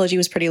my psychology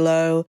was pretty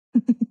low.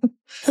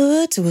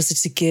 What was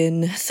it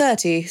again?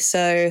 30.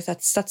 So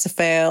that's a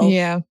fail.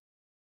 Yeah.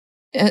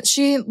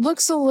 She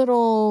looks a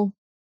little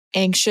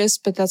anxious,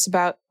 but that's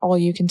about all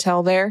you can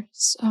tell there.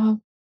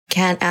 So,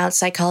 can't out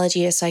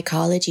psychology a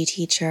psychology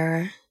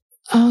teacher.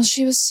 Oh,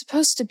 she was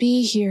supposed to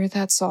be here,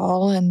 that's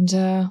all. And,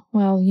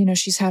 well, you know,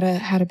 she's had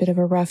a bit of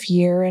a rough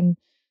year, and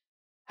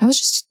I was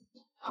just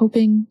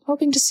hoping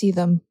to see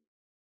them.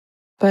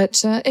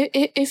 But,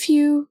 if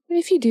you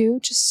do,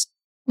 just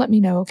let me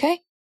know,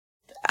 okay?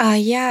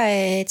 Yeah,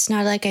 it's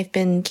not like I've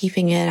been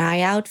keeping an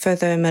eye out for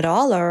them at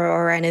all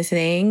or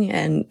anything.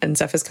 And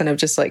Zephyr's kind of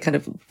just like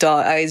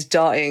eyes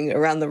darting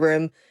around the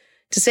room.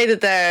 To say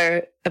that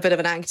they're a bit of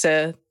an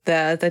actor,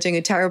 they're doing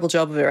a terrible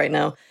job of it right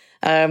now.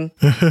 But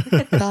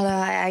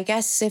I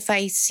guess if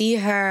I see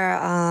her,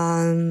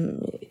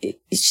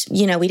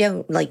 you know, we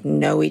don't like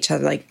know each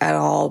other like at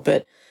all,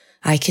 but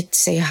I could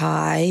say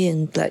hi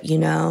and let you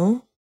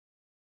know.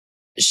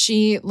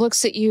 She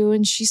looks at you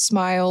and she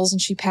smiles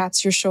and she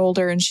pats your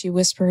shoulder and she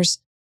whispers,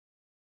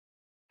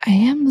 I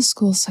am the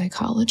school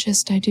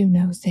psychologist. I do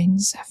know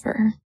things,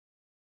 Zephyr.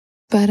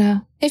 But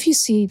if you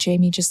see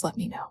Jamie, just let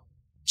me know.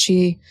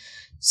 She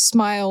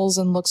smiles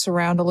and looks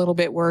around a little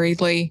bit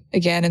worriedly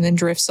again and then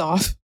drifts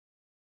off.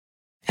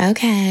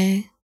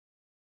 Okay.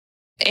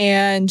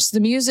 And the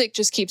music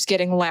just keeps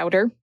getting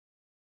louder.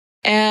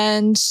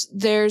 And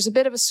there's a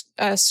bit of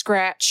a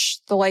scratch.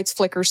 The lights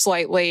flicker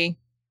slightly.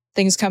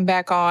 Things come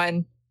back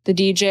on. The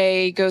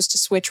DJ goes to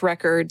switch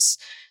records.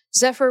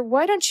 Zephyr,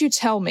 why don't you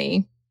tell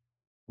me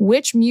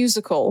which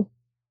musical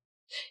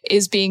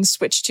is being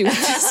switched to at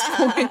this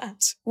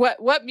point?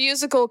 What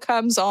musical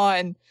comes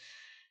on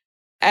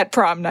at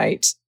prom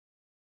night?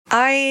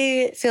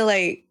 I feel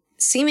like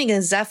Seeming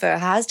as Zephyr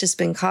has just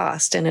been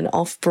cast in an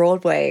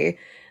off-Broadway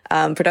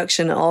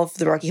production of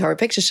the Rocky Horror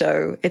Picture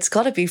Show. It's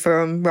got to be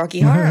from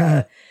Rocky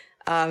Horror.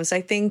 So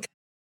I think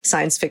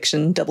science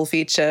fiction double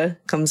feature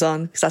comes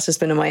on because that's just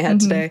been in my head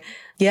today.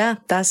 Yeah,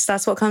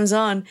 that's what comes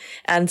on.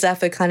 And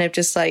Zephyr kind of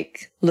just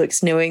like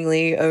looks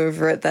knowingly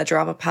over at their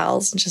drama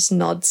pals and just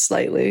nods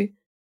slightly.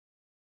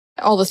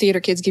 All the theater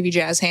kids give you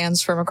jazz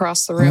hands from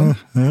across the room.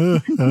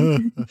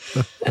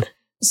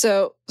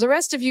 So the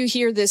rest of you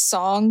hear this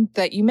song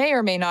that you may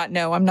or may not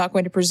know. I'm not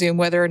going to presume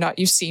whether or not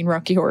you've seen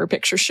Rocky Horror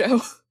Picture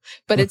Show,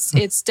 but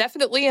it's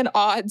definitely an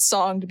odd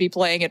song to be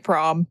playing at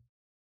prom.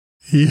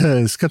 Yeah,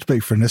 it's got to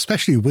make for an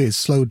especially weird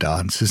slow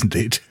dance, isn't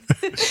it?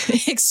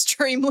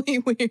 Extremely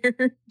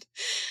weird.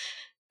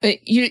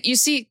 But you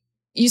see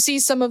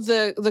some of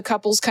the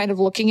couples kind of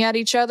looking at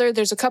each other.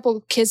 There's a couple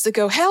of kids that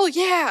go, hell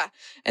yeah,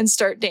 and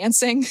start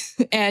dancing.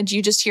 And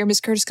you just hear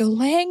Miss Curtis go,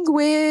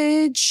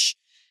 language.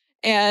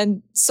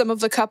 And some of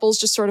the couples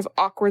just sort of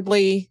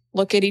awkwardly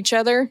look at each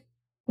other.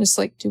 It's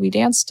like, do we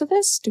dance to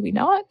this? Do we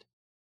not?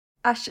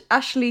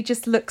 Ashley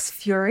just looks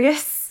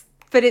furious,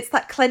 but it's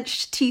that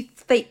clenched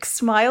teeth, fake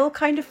smile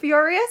kind of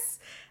furious,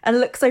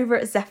 and looks over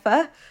at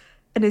Zephyr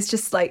and is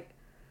just like,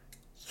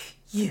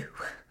 you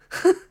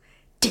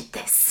did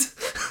this.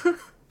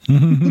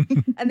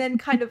 And then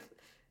kind of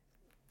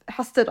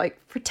has to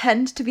like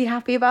pretend to be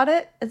happy about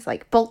it. It's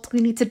like, Bolt, we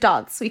need to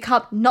dance. We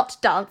can't not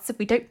dance. If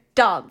we don't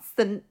dance,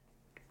 then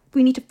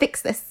we need to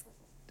fix this.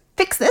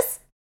 Fix this?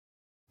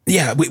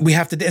 Yeah, we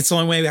have to. It's the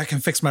only way I can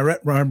fix my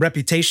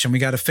reputation. We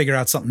got to figure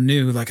out something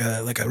new, like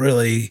a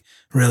really,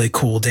 really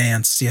cool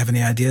dance. Do you have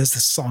any ideas?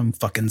 This song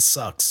fucking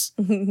sucks.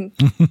 Your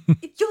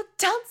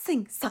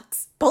dancing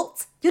sucks,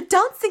 Bolt. Your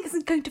dancing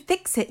isn't going to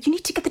fix it. You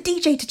need to get the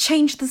DJ to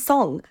change the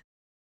song.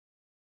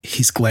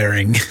 He's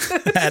glaring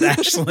at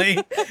Ashley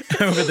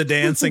over the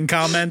dancing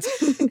comment.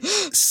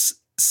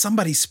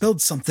 Somebody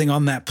spilled something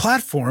on that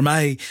platform.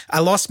 I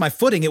lost my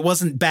footing. It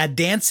wasn't bad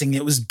dancing.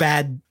 It was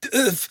bad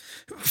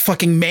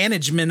fucking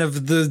management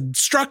of the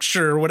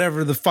structure or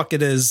whatever the fuck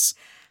it is.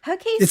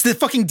 Okay. It's the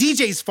fucking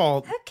DJ's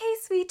fault. Okay,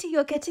 sweetie,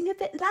 you're getting a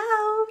bit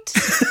loud.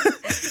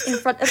 In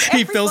front of everybody.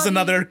 He fills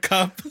another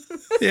cup.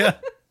 Yeah.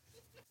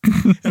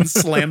 And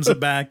slams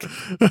it back.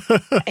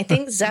 I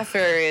think Zephyr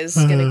is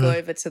going to go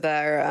over to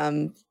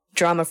their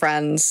drama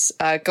friends,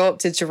 go up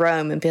to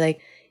Jerome and be like,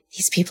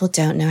 these people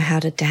don't know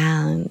how to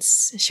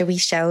dance. Should we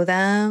show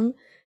them?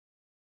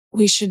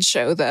 We should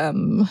show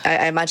them.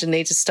 I imagine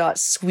they just start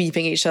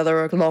sweeping each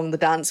other along the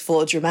dance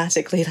floor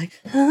dramatically, like,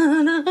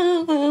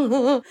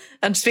 and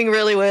just being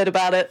really weird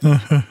about it.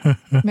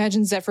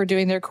 Imagine Zephyr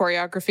doing their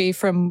choreography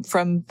from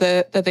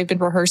that they've been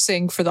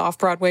rehearsing for the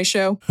off-Broadway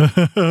show.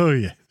 Oh,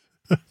 yeah.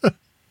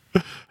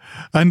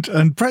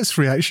 And Brett's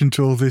reaction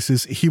to all this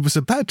is he was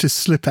about to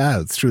slip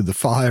out through the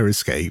fire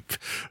escape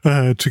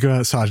to go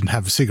outside and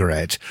have a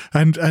cigarette.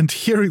 And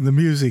hearing the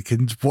music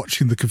and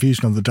watching the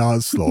confusion on the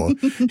dance floor,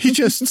 he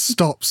just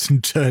stops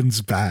and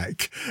turns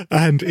back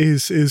and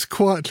is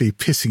quietly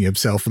pissing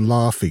himself and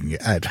laughing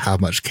at how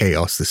much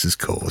chaos this is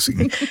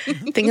causing.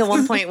 I think at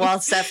one point while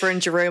Zephyr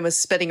and Jerome are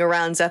spinning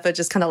around, Zephyr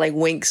just kind of like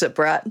winks at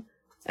Brett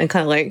and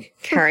kind of like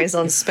carries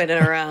on spinning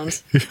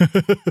around.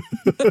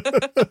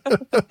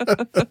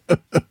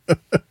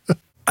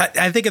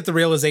 I think at the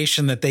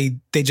realization that they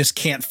just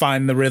can't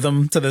find the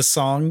rhythm to this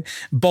song,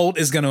 Bolt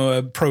is going to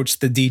approach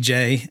the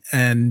DJ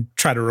and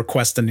try to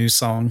request a new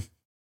song.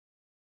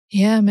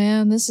 Yeah,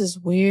 man, this is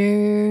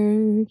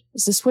weird.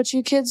 Is this what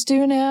you kids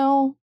do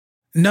now?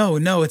 No,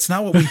 it's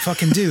not what we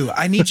fucking do.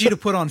 I need you to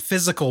put on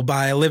Physical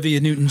by Olivia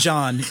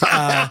Newton-John,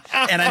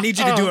 and I need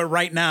you to do it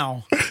right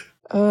now.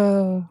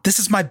 This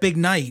is my big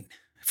night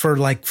for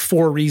like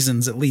 4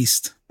 reasons at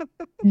least.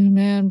 Yeah,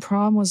 man,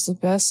 prom was the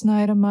best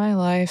night of my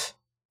life.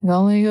 It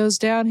only goes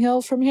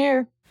downhill from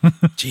here.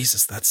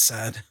 Jesus, that's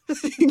sad.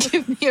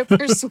 Give me a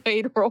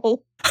persuade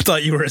roll. I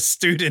thought you were a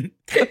student.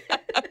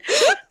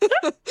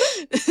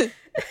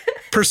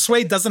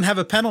 Persuade doesn't have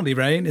a penalty,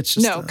 right? It's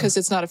just no, because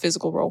it's not a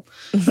physical roll.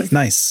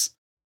 Nice.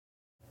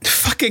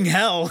 Fucking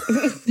hell.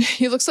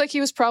 He looks like he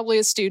was probably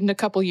a student a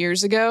couple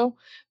years ago,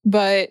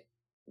 but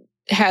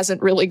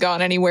hasn't really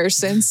gone anywhere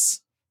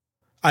since.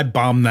 I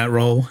bombed that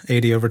roll,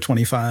 80 over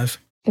 25.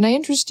 Can I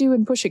interest you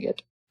in pushing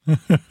it?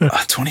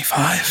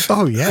 25.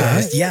 Oh,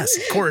 yeah. Yes,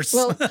 of course.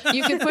 Well,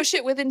 you can push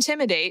it with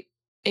Intimidate.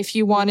 If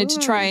you wanted to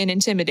try and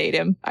intimidate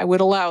him, I would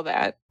allow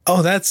that.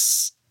 Oh,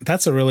 that's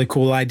a really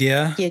cool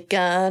idea. You're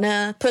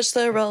gonna push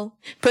the roll,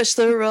 push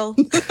the roll.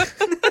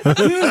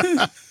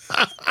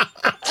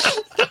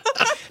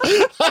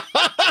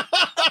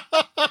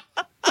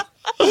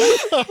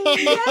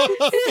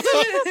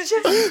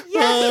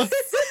 Yes.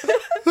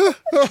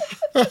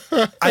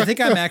 I think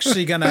I'm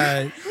actually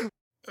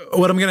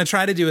what I'm gonna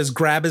try to do is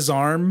grab his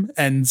arm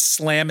and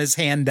slam his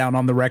hand down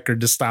on the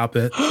record to stop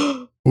it.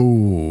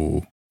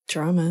 Ooh.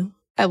 Drama.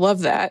 I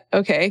love that.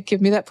 Okay,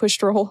 give me that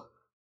pushed roll.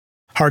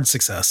 Hard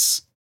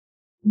success.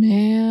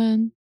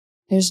 Man,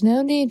 there's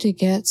no need to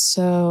get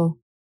so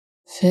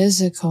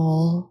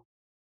physical.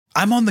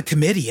 I'm on the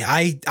committee.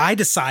 I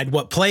decide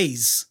what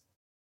plays.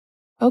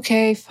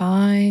 Okay,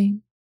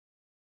 fine.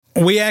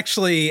 We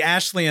actually,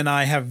 Ashley and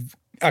I have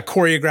a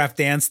choreographed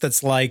dance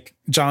that's like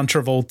John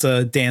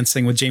Travolta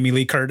dancing with Jamie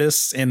Lee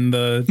Curtis in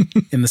the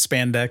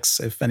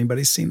spandex, if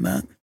anybody's seen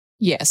that.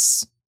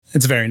 Yes.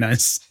 It's very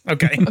nice.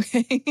 Okay.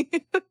 Okay.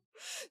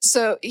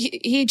 So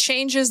he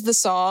changes the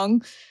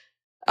song.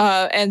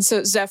 And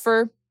so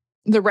Zephyr,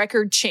 the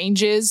record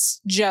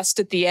changes just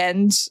at the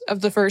end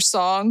of the first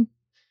song.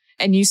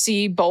 And you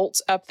see Bolt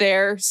up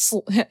there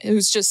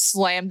who's just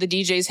slammed the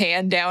DJ's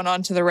hand down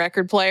onto the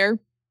record player.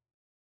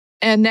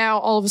 And now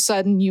all of a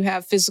sudden you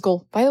have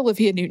Physical by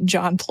Olivia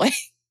Newton-John playing.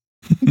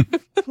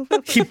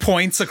 He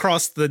points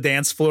across the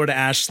dance floor to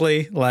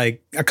Ashley,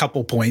 like a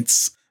couple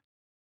points.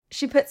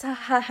 She puts her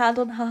hand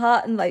on her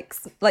heart and like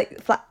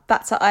flat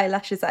bats her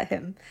eyelashes at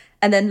him,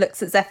 and then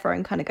looks at Zephyr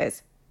and kind of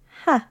goes,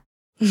 "Ha."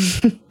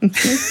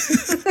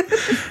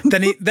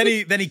 Then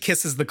he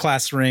kisses the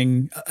class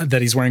ring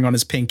that he's wearing on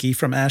his pinky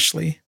from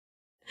Ashley.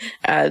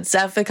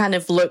 Zephyr kind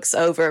of looks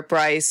over at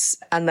Bryce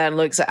and then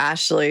looks at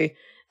Ashley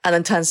and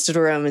then turns to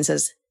the room and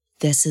says,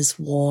 "This is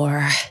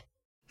war."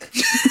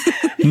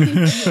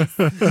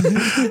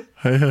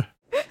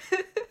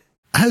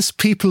 As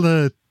people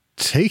are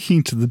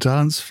taking to the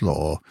dance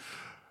floor,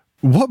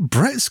 what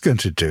Brett's going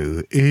to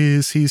do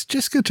is he's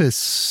just going to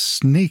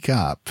sneak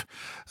up,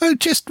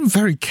 just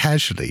very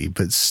casually,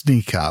 but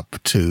sneak up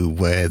to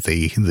where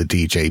the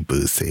DJ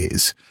booth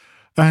is.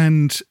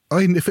 And I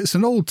mean, if it's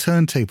an old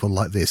turntable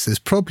like this, there's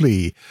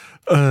probably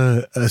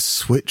a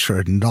switch or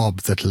a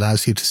knob that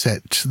allows you to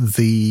set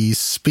the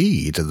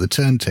speed of the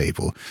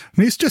turntable. I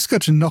mean, it's just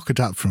got to knock it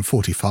up from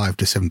 45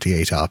 to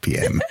 78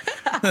 RPM.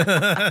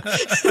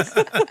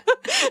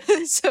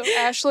 So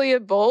Ashley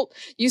and Bolt,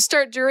 you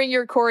start during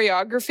your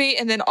choreography,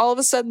 and then all of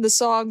a sudden the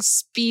song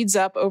speeds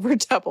up over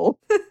double.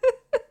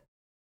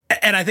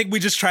 And I think we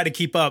just try to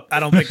keep up. I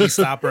don't think we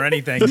stop or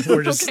anything.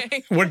 We're just,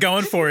 we're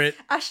going for it.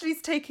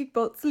 Ashley's taking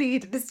Bolt's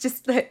lead, and it's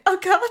just like, oh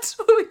God,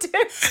 what are we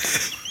doing?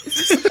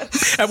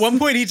 At one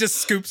point, he just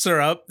scoops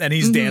her up, and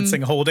he's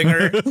dancing, holding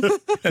her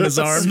in his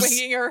arms.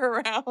 Swinging her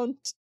around.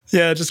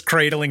 Yeah, just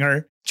cradling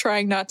her.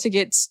 Trying not to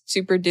get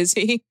super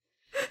dizzy.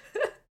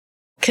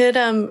 Could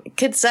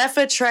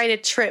Zephyr try to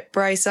trip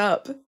Bryce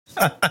up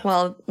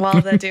while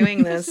they're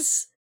doing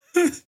this?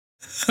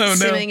 Oh,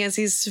 Assuming as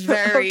he's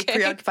very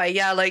preoccupied.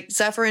 Yeah, like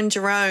Zephyr and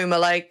Jerome are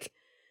like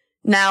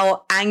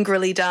now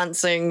angrily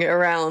dancing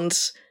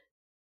around.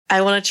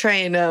 I want to try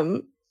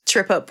and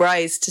trip up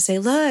Bryce to say,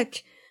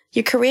 look,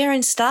 your career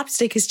in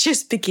slapstick is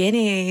just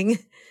beginning.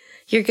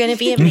 You're going to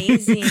be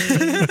amazing.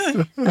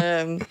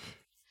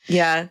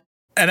 Yeah.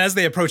 And as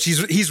they approach,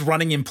 he's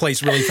running in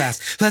place really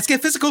fast. Let's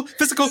get physical.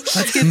 Let's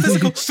get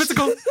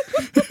physical.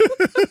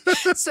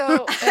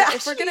 So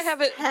if we're gonna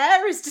have it,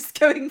 hair is just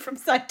going from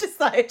side to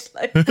side.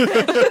 Like.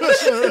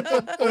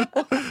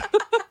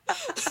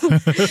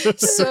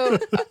 So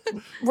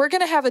we're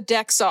gonna have a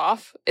dex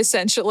off,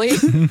 essentially.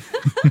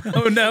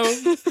 Oh no,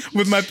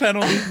 with my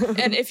penalty.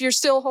 And if you're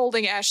still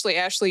holding Ashley,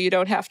 you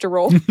don't have to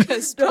roll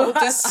because Bolt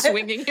is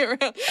swinging you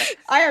around.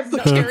 I am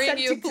not carrying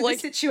you to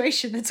like the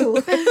situation at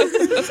all.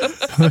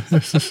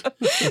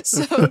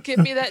 So give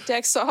me that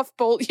dex off,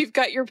 Bolt. You've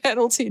got your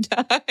penalty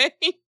die.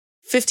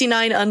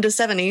 59 under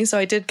 70, so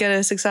I did get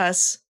a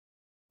success.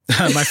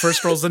 My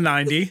first roll's a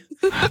 90.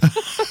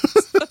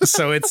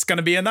 So it's going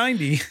to be a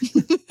 90.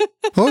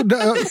 Oh,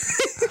 no.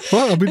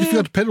 Well, I mean, if you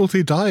had a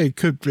penalty die, it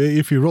could,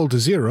 if you rolled a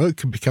 0, it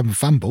could become a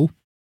fumble.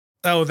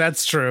 Oh,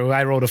 that's true.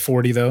 I rolled a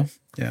 40, though.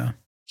 Yeah.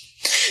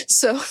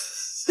 So.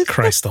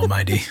 Christ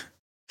almighty.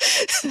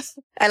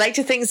 I like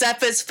to think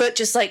Zephyr's foot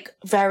just like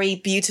very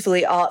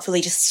beautifully, artfully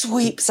just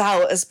sweeps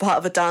out as part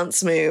of a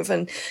dance move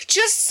and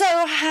just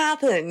so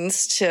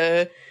happens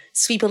to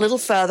sweep a little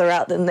further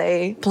out than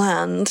they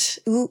planned.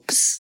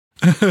 Oops.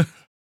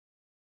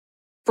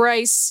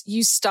 Bryce,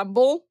 you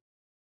stumble.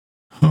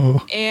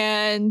 Oh.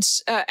 And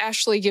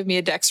Ashley, give me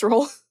a dex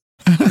roll.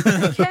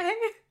 Okay.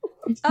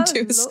 To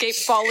escape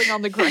falling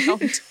on the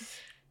ground.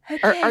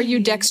 Okay. Are you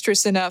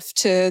dexterous enough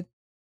to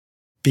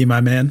Be my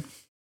man.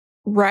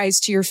 rise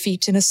to your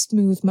feet in a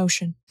smooth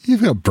motion?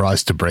 You've got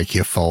Bryce to break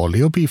your fall.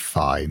 You'll be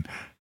fine.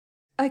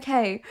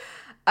 Okay.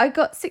 I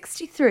got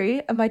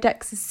 63 and my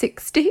dex is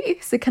 60.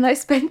 So can I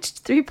spend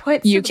 3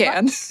 points? You of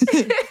can.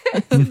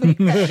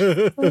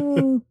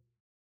 luck?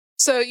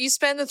 So you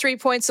spend the 3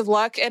 points of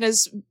luck, and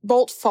as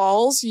Bolt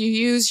falls, you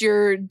use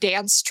your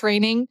dance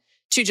training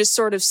to just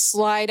sort of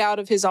slide out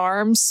of his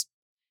arms.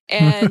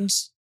 And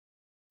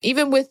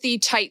even with the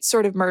tight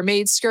sort of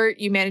mermaid skirt,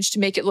 you manage to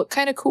make it look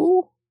kind of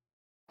cool.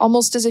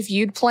 Almost as if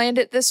you'd planned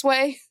it this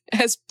way,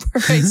 as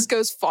Bryce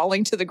goes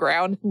falling to the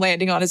ground,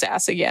 landing on his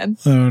ass again.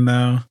 Oh,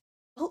 no.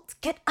 Bolt,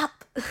 get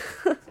up.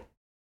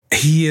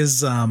 He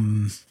is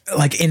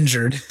like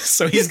injured,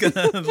 so he's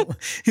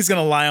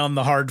gonna lie on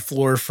the hard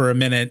floor for a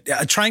minute,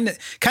 trying to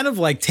kind of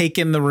like take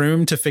in the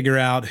room to figure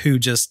out who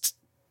just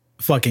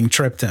fucking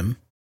tripped him.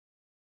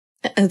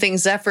 I think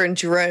Zephyr and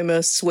Jerome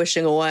are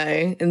swishing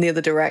away in the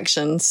other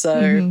direction,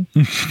 so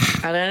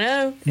I don't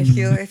know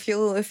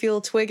if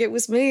you'll twig it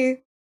was me.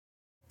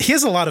 He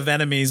has a lot of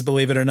enemies,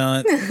 believe it or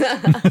not.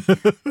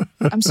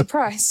 I'm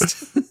surprised.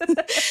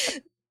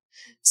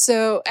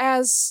 So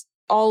as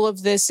all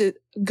of this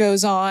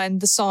goes on,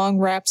 the song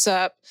wraps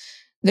up.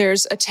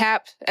 There's a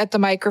tap at the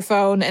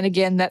microphone, and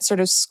again, that sort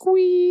of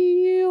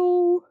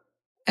squeal.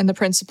 And the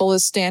principal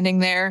is standing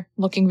there,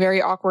 looking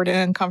very awkward and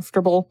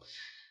uncomfortable.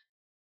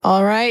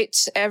 All right,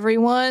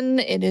 everyone,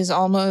 it is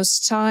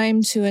almost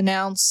time to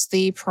announce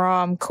the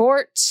prom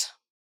court.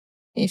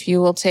 If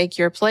you will take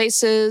your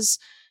places.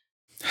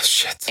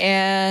 Shit.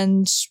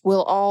 And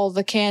will all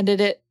the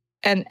candidate...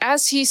 And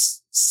as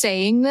he's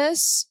saying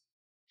this,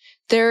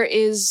 there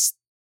is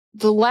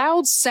the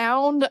loud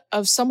sound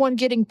of someone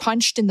getting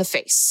punched in the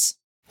face.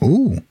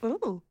 Ooh.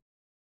 Ooh.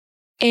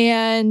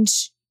 And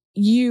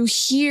you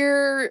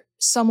hear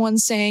someone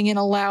saying in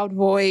a loud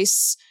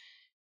voice,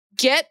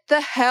 "Get the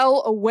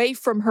hell away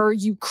from her,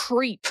 you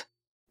creep."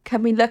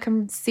 Can we look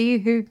and see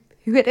who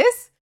it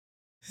is?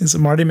 Is it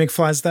Marty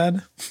McFly's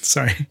dad?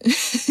 Sorry.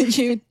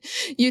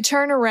 You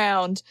turn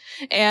around,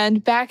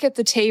 and back at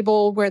the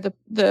table where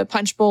the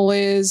punch bowl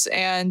is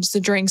and the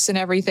drinks and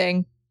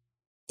everything,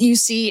 you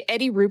see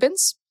Eddie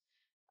Rubens,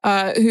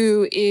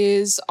 who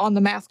is on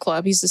the math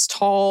club. He's this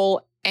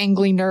tall,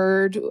 angly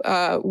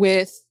nerd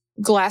with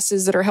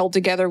glasses that are held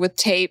together with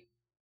tape,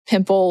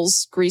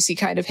 pimples, greasy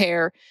kind of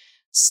hair,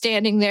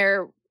 standing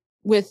there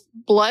with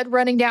blood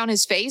running down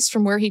his face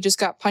from where he just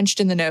got punched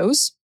in the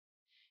nose.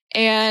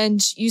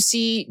 And you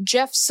see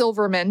Jeff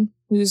Silverman,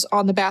 who's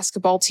on the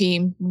basketball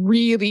team,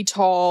 really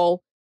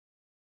tall,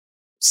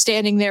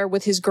 standing there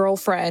with his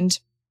girlfriend.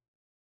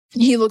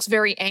 He looks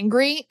very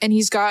angry, and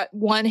he's got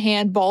one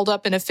hand balled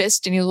up in a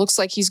fist, and he looks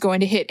like he's going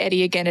to hit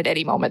Eddie again at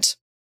any moment.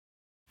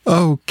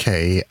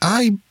 Okay,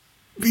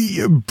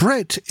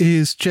 Brett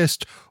is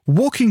just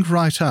walking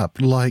right up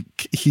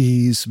like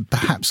he's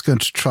perhaps going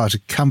to try to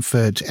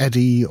comfort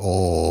Eddie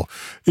or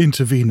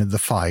intervene in the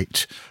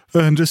fight.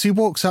 And as he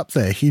walks up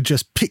there, he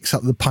just picks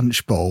up the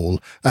punch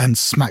bowl and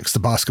smacks the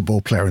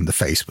basketball player in the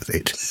face with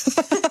it.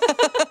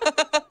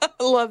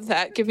 Love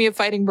that. Give me a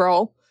fighting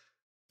brawl.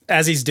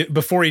 As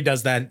before he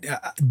does that,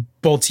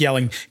 Bolt's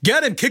yelling,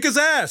 "Get him! Kick his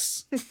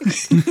ass!"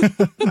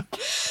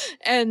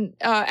 And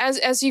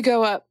as you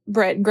go up,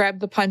 Brett, and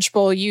grab the punch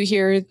bowl, you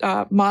hear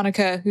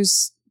Monica,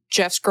 who's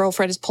Jeff's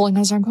girlfriend, is pulling on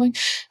his arm, going,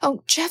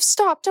 "Oh, Jeff,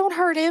 stop! Don't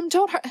hurt him!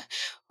 Don't hurt!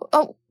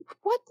 Oh,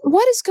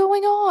 what is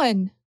going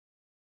on?"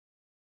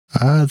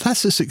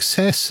 That's a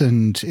success,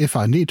 and if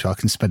I need to, I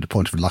can spend a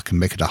point of luck and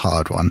make it a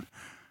hard one.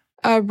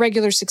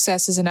 Regular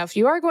success is enough.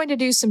 You are going to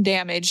do some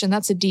damage, and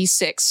that's a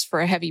D6 for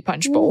a heavy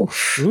punch bowl.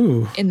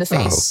 Ooh. In the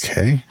face.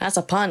 Okay. That's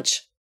a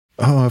punch.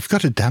 Oh, I've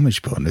got a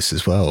damage bonus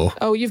as well.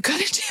 Oh, you've got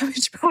a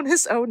damage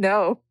bonus? Oh,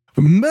 no.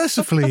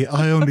 Mercifully,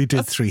 I only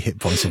did 3 hit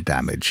points of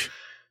damage.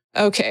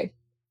 Okay.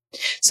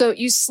 So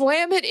you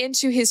slam it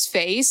into his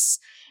face,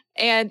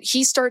 and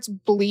he starts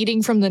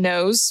bleeding from the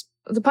nose.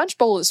 The punch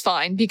bowl is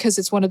fine because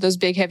it's one of those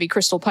big, heavy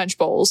crystal punch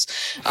bowls.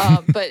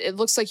 But it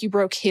looks like you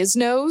broke his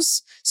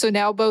nose. So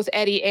now both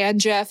Eddie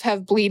and Jeff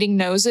have bleeding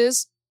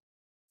noses.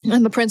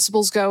 And the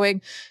principal's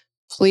going,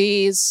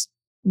 "Please,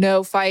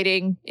 no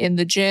fighting in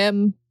the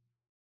gym.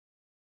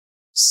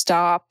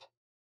 Stop."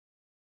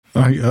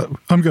 I'm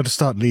going to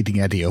start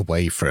leading Eddie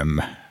away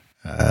from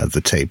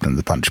the table and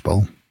the punch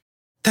bowl.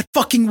 That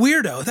fucking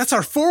weirdo. That's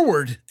our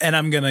forward. And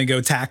I'm going to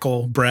go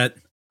tackle Brett.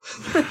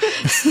 You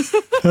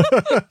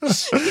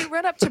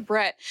run up to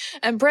Brett,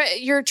 and Brett,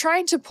 you're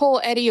trying to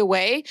pull Eddie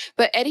away,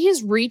 but Eddie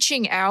is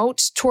reaching out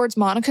towards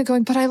Monica,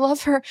 going, "But I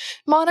love her.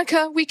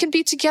 Monica, we can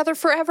be together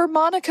forever,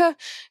 Monica."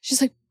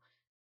 She's like,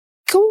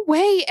 "Go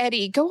away,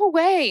 Eddie, go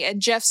away."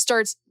 And Jeff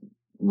starts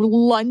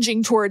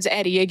lunging towards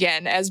Eddie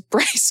again as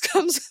Bryce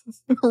comes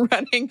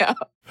running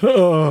up.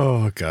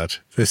 Oh, God.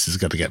 This is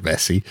going to get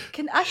messy.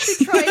 Can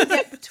Ashley try and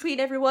get between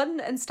everyone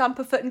and stamp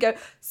a foot and go,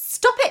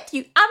 "Stop it,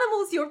 you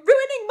animals, you're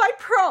ruining my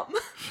prom."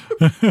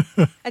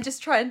 And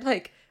just try and,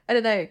 like, I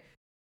don't know,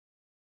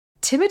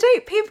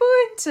 intimidate people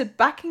into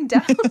backing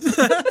down.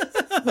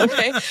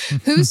 Okay.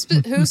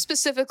 Who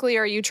specifically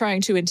are you trying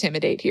to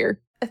intimidate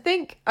here? I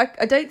think,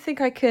 I don't think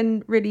I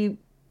can really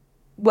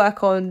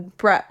work on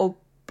Brett or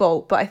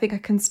Bolt, but I think I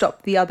can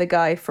stop the other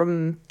guy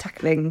from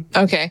tackling.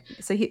 Okay.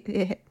 So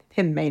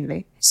him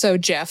mainly. So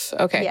Jeff.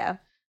 Okay. Yeah.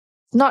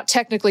 Not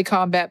technically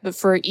combat, but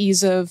for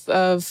ease of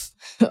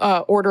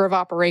order of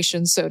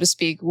operations, so to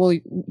speak, we'll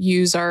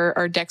use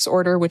our dex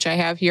order, which I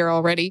have here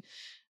already.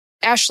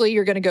 Ashley,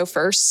 you're going to go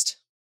first.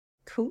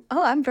 Cool.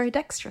 Oh, I'm very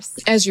dexterous.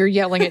 As you're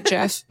yelling at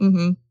Jeff.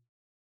 Mm-hmm.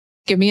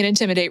 Give me an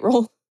intimidate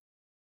roll.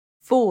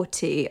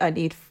 40. I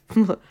need.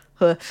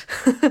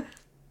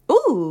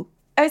 Ooh,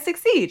 I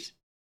succeed.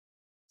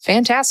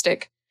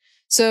 Fantastic.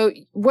 So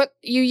what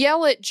you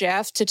yell at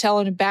Jeff to tell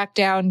him to back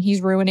down,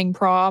 he's ruining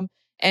prom,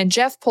 and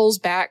Jeff pulls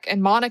back,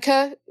 and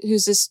Monica,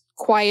 who's this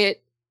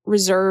quiet,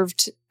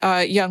 reserved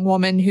young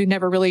woman who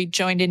never really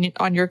joined in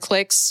on your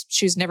cliques,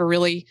 she's never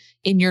really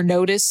in your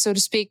notice, so to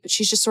speak, but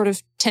she's just sort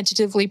of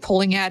tentatively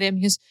pulling at him.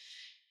 He's,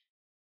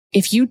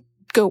 "If you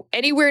go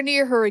anywhere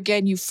near her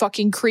again, you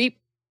fucking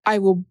creep, I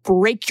will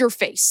break your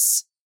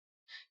face."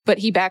 But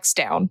he backs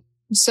down.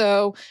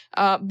 So,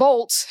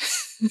 Bolt,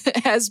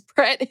 as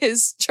Brett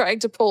is trying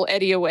to pull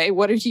Eddie away,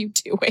 what are you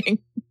doing?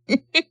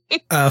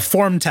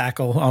 Form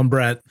tackle on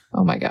Brett.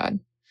 Oh my God.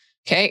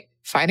 Okay,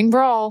 fighting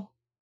brawl.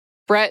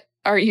 Brett,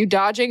 are you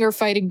dodging or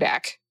fighting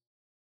back?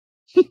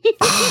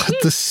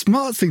 The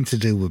smart thing to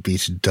do would be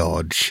to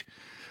dodge.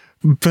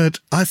 But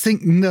I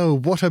think, no,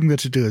 what I'm going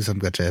to do is I'm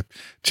going to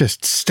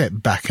just step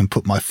back and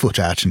put my foot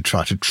out and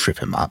try to trip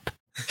him up.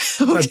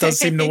 Okay. That does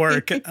seem to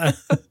work.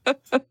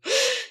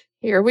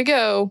 Here we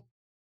go.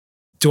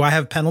 Do I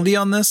have penalty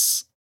on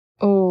this?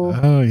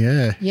 Oh,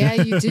 yeah. Yeah,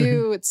 you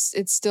do.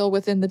 It's still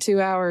within the 2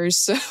 hours.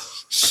 So.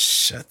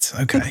 Shit.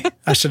 Okay.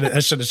 I should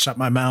have shut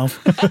my mouth.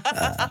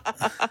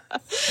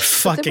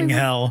 Fucking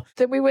hell.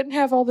 Then we wouldn't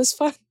have all this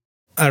fun.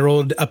 I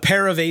rolled a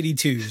pair of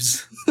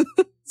 82s.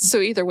 So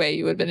either way,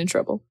 you would have been in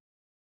trouble.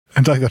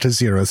 And I got a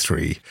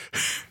 0-3.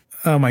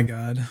 Oh my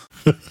God.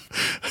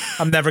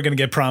 I'm never going to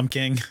get prom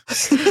king.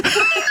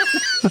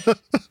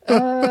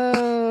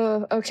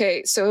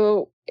 Okay,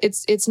 so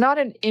it's not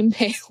an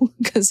impale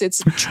because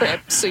it's a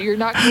trip, so you're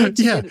not going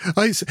to Yeah,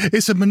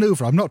 it's a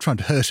maneuver. I'm not trying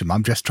to hurt him.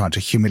 I'm just trying to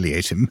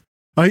humiliate him.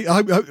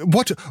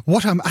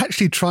 What I'm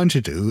actually trying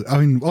to do, I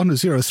mean, on a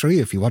 0-3,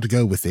 if you want to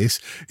go with this,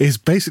 is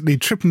basically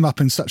trip him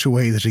up in such a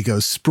way that he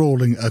goes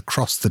sprawling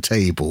across the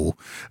table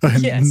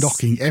and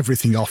knocking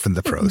everything off in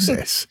the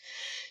process.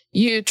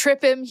 You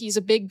trip him. He's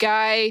a big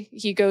guy.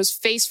 He goes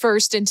face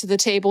first into the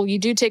table. You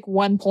do take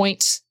 1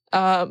 point,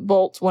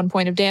 bolt, 1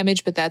 point of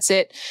damage, but that's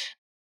it.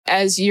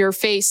 As your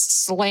face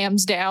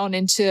slams down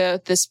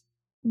into this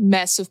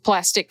mess of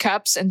plastic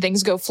cups and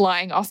things go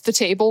flying off the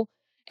table,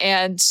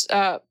 and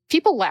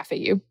people laugh at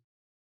you.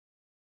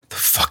 The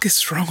fuck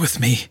is wrong with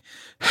me?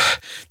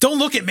 Don't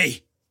look at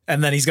me!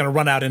 And then he's going to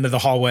run out into the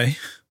hallway.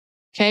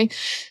 Okay,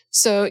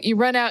 so you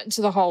run out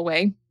into the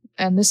hallway,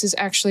 and this is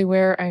actually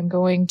where I'm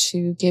going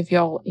to give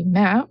y'all a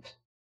map.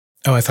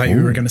 Oh, I thought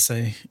you were going to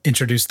say,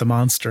 introduce the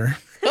monster.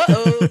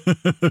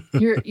 Uh-oh.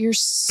 You're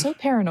so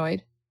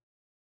paranoid.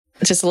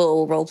 Just a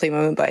little roleplay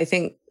moment, but I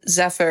think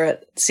Zephyr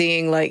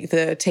seeing like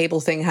the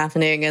table thing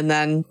happening and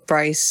then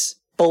Bryce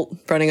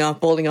bolting off,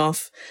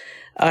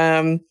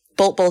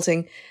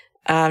 bolting,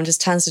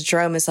 just turns to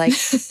Jerome is like,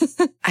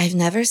 I've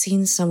never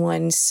seen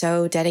someone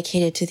so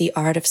dedicated to the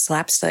art of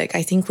slapstick.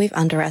 I think we've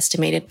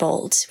underestimated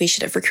Bolt. We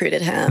should have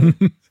recruited him.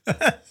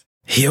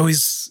 He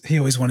always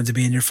wanted to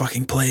be in your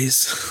fucking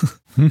plays.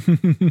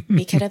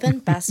 We could have been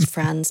best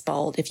friends,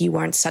 Bolt, if you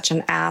weren't such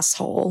an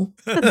asshole.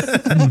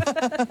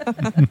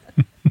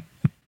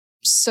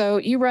 So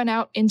you run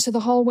out into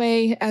the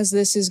hallway as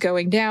this is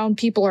going down.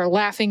 People are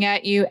laughing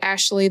at you.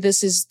 Ashley,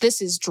 this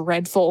is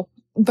dreadful.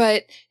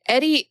 But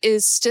Eddie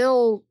is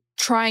still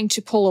trying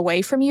to pull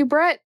away from you,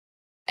 Brett.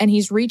 And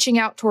he's reaching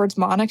out towards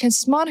Monica and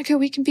says, Monica,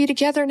 we can be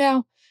together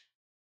now.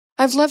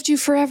 I've loved you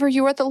forever.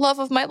 You are the love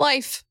of my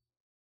life.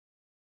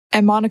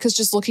 And Monica's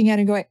just looking at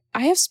him going,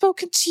 I have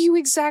spoken to you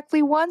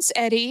exactly once,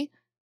 Eddie.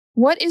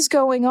 What is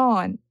going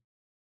on?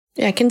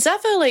 Yeah, can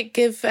Zephyr like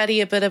give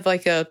Eddie a bit of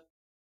like an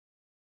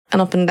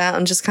up and down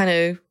and just kind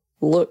of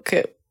look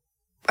at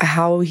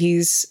how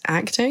he's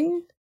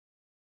acting?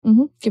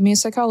 Mm-hmm. Give me a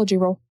psychology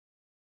roll.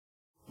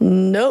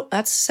 Nope,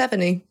 that's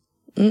 70.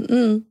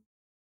 Mm-mm.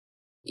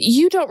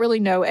 You don't really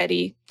know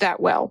Eddie that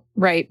well,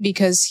 right?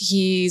 Because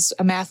he's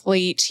a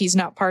mathlete. He's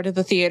not part of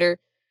the theater.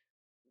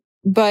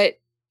 But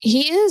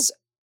he is,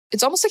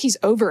 it's almost like he's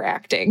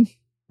overacting.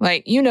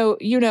 Like, you know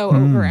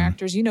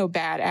overactors, you know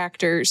bad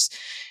actors.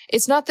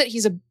 It's not that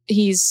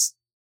he's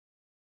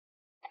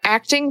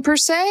acting per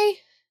se.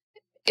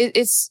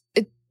 It's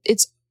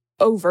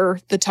over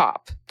the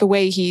top. The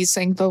way he's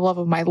saying, the love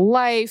of my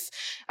life,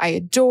 I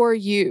adore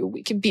you,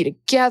 we can be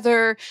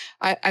together,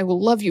 I will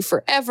love you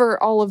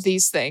forever, all of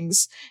these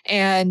things.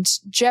 And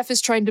Jeff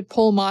is trying to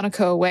pull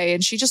Monica away,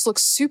 and she just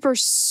looks super,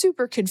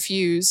 super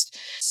confused.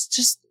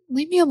 Just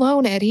leave me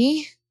alone,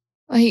 Eddie.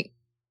 Like,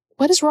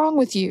 what is wrong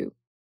with you?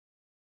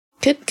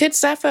 Could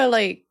Zephyr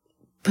like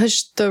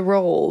push the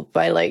role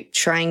by like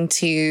trying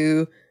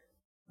to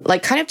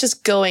like kind of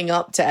just going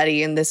up to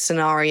Eddie in this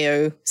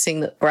scenario, seeing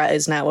that Brett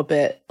is now a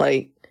bit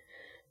like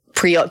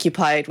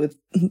preoccupied with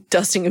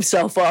dusting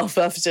himself off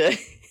after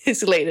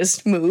his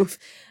latest move,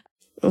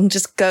 and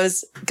just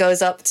goes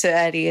up to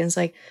Eddie and is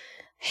like,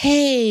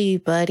 hey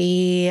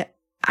buddy,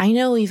 I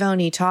know we've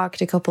only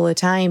talked a couple of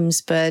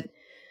times, but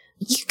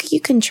you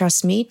can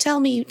trust me. Tell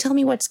me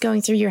what's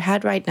going through your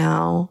head right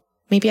now.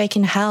 Maybe I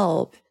can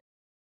help.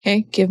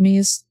 Okay, give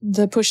me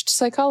the pushed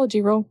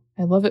psychology roll.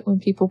 I love it when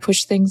people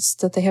push things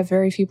that they have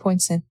very few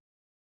points in.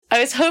 I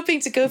was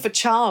hoping to go for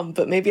charm,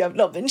 but maybe I've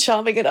not been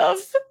charming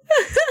enough.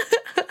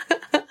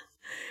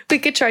 We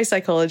could try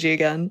psychology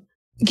again.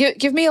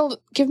 Give me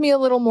a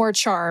little more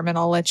charm, and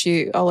I'll let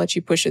you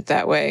push it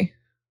that way.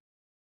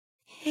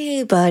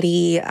 Hey,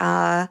 buddy.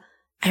 I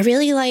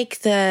really like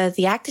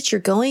the act that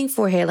you're going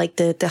for here, like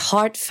the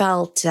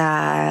heartfelt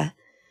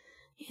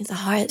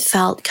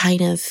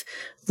kind of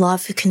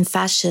love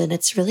confession.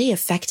 It's really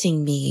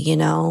affecting me, you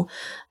know.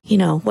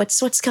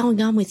 What's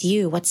going on with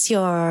you? What's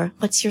your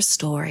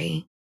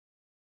story?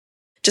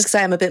 Just because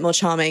I am a bit more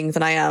charming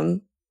than I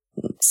am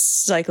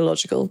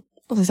psychological,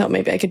 I thought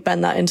maybe I could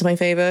bend that into my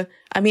favor.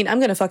 I mean, I'm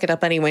gonna fuck it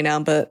up anyway now,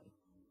 but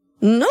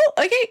no,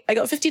 okay, I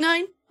got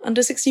 59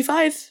 under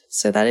 65,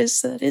 so that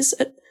is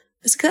a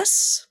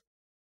success.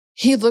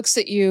 He looks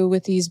at you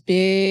with these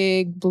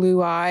big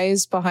blue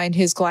eyes behind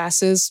his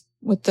glasses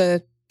with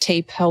the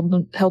tape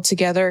held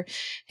together,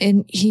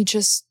 and he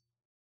just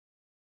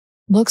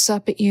looks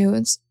up at you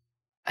and says,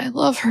 I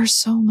love her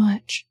so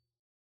much.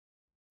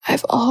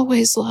 I've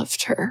always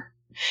loved her.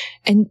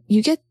 And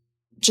you get,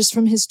 just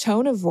from his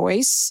tone of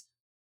voice,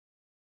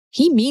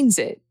 he means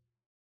it.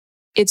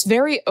 It's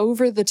very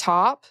over the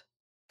top,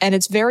 and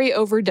it's very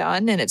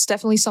overdone, and it's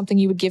definitely something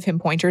you would give him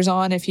pointers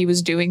on if he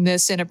was doing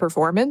this in a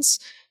performance,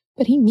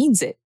 but he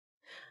means it.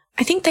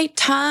 I think they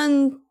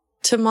turn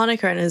to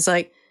Monica and is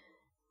like,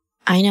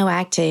 I know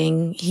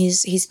acting.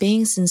 He's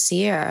being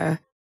sincere.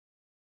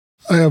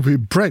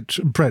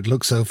 Brett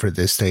looks over at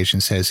this stage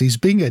and says he's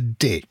being a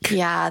dick.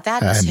 Yeah,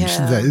 that and too.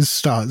 That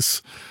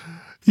starts,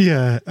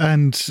 yeah,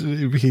 and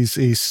he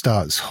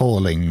starts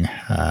hauling.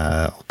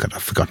 Oh God,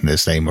 I've forgotten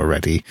his name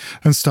already,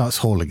 and starts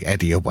hauling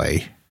Eddie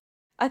away.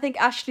 I think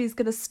Ashley's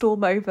going to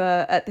storm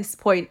over at this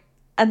point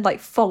and like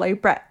follow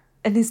Brett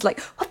and is like,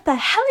 what the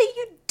hell are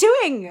you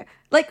doing?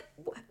 Like,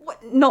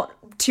 what? Not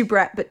to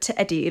Brett, but to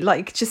Eddie.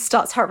 Like, just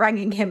starts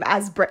haranguing him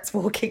as Brett's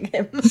walking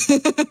him. So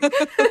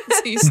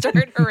you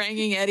start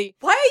haranguing Eddie.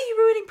 Why are you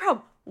ruining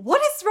prom?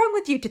 What is wrong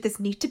with you? Did this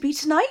need to be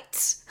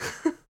tonight?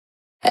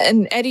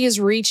 And Eddie is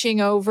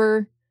reaching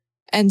over,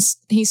 and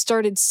he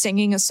started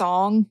singing a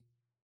song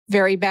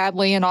very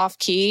badly and off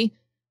key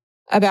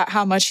about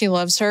how much he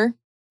loves her.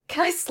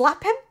 Can I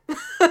slap him?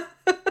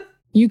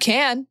 You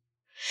can.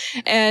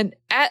 And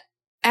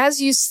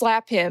as you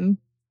slap him,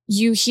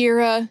 you hear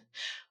a,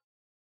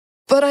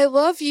 "But I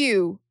love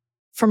you,"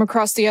 from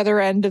across the other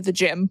end of the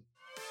gym.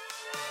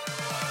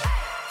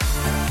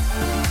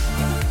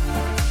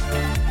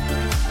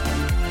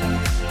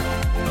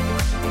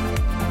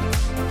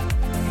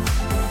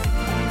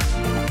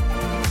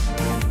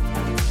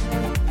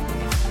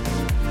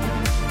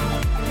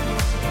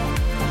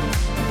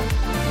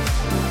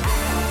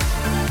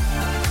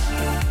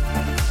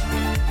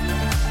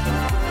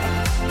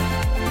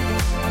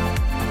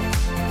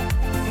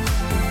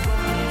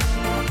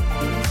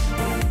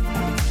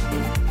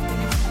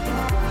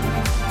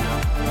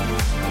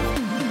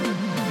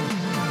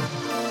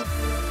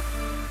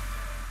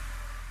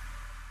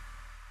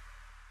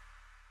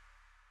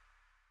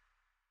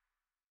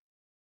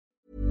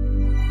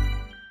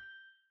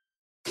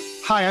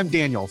 Hi, I'm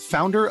Daniel,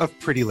 founder of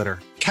Pretty Litter.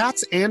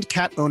 Cats and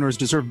cat owners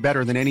deserve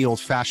better than any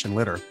old-fashioned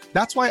litter.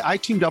 That's why I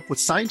teamed up with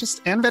scientists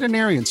and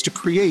veterinarians to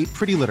create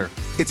Pretty Litter.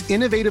 Its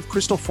innovative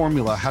crystal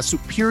formula has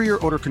superior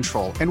odor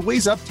control and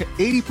weighs up to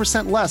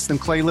 80% less than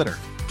clay litter.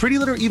 Pretty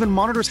Litter even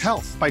monitors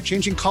health by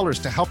changing colors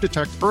to help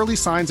detect early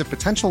signs of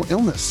potential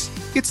illness.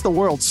 It's the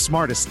world's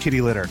smartest kitty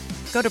litter.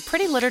 Go to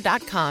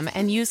prettylitter.com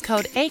and use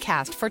code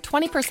ACAST for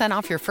 20%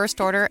 off your first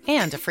order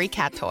and a free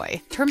cat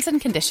toy. Terms and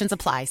conditions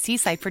apply. See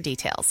site for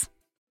details.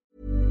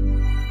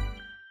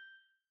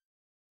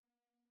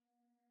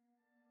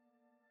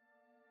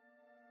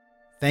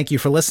 Thank you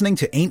for listening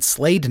to Ain't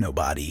Slayed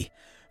Nobody.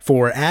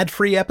 For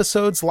ad-free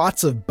episodes,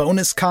 lots of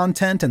bonus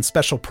content, and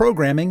special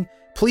programming,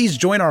 please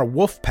join our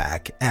wolf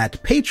pack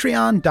at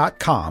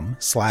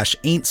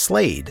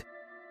patreon.com/ain'tslayed,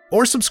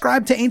 or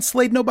subscribe to Ain't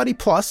Slayed Nobody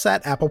Plus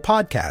at Apple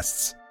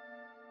Podcasts.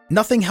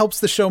 Nothing helps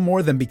the show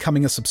more than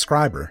becoming a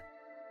subscriber.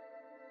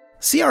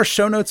 See our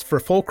show notes for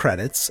full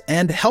credits,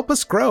 and help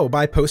us grow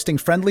by posting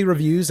friendly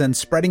reviews and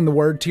spreading the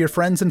word to your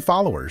friends and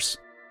followers.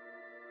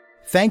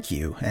 Thank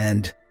you,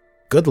 and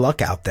good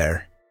luck out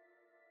there.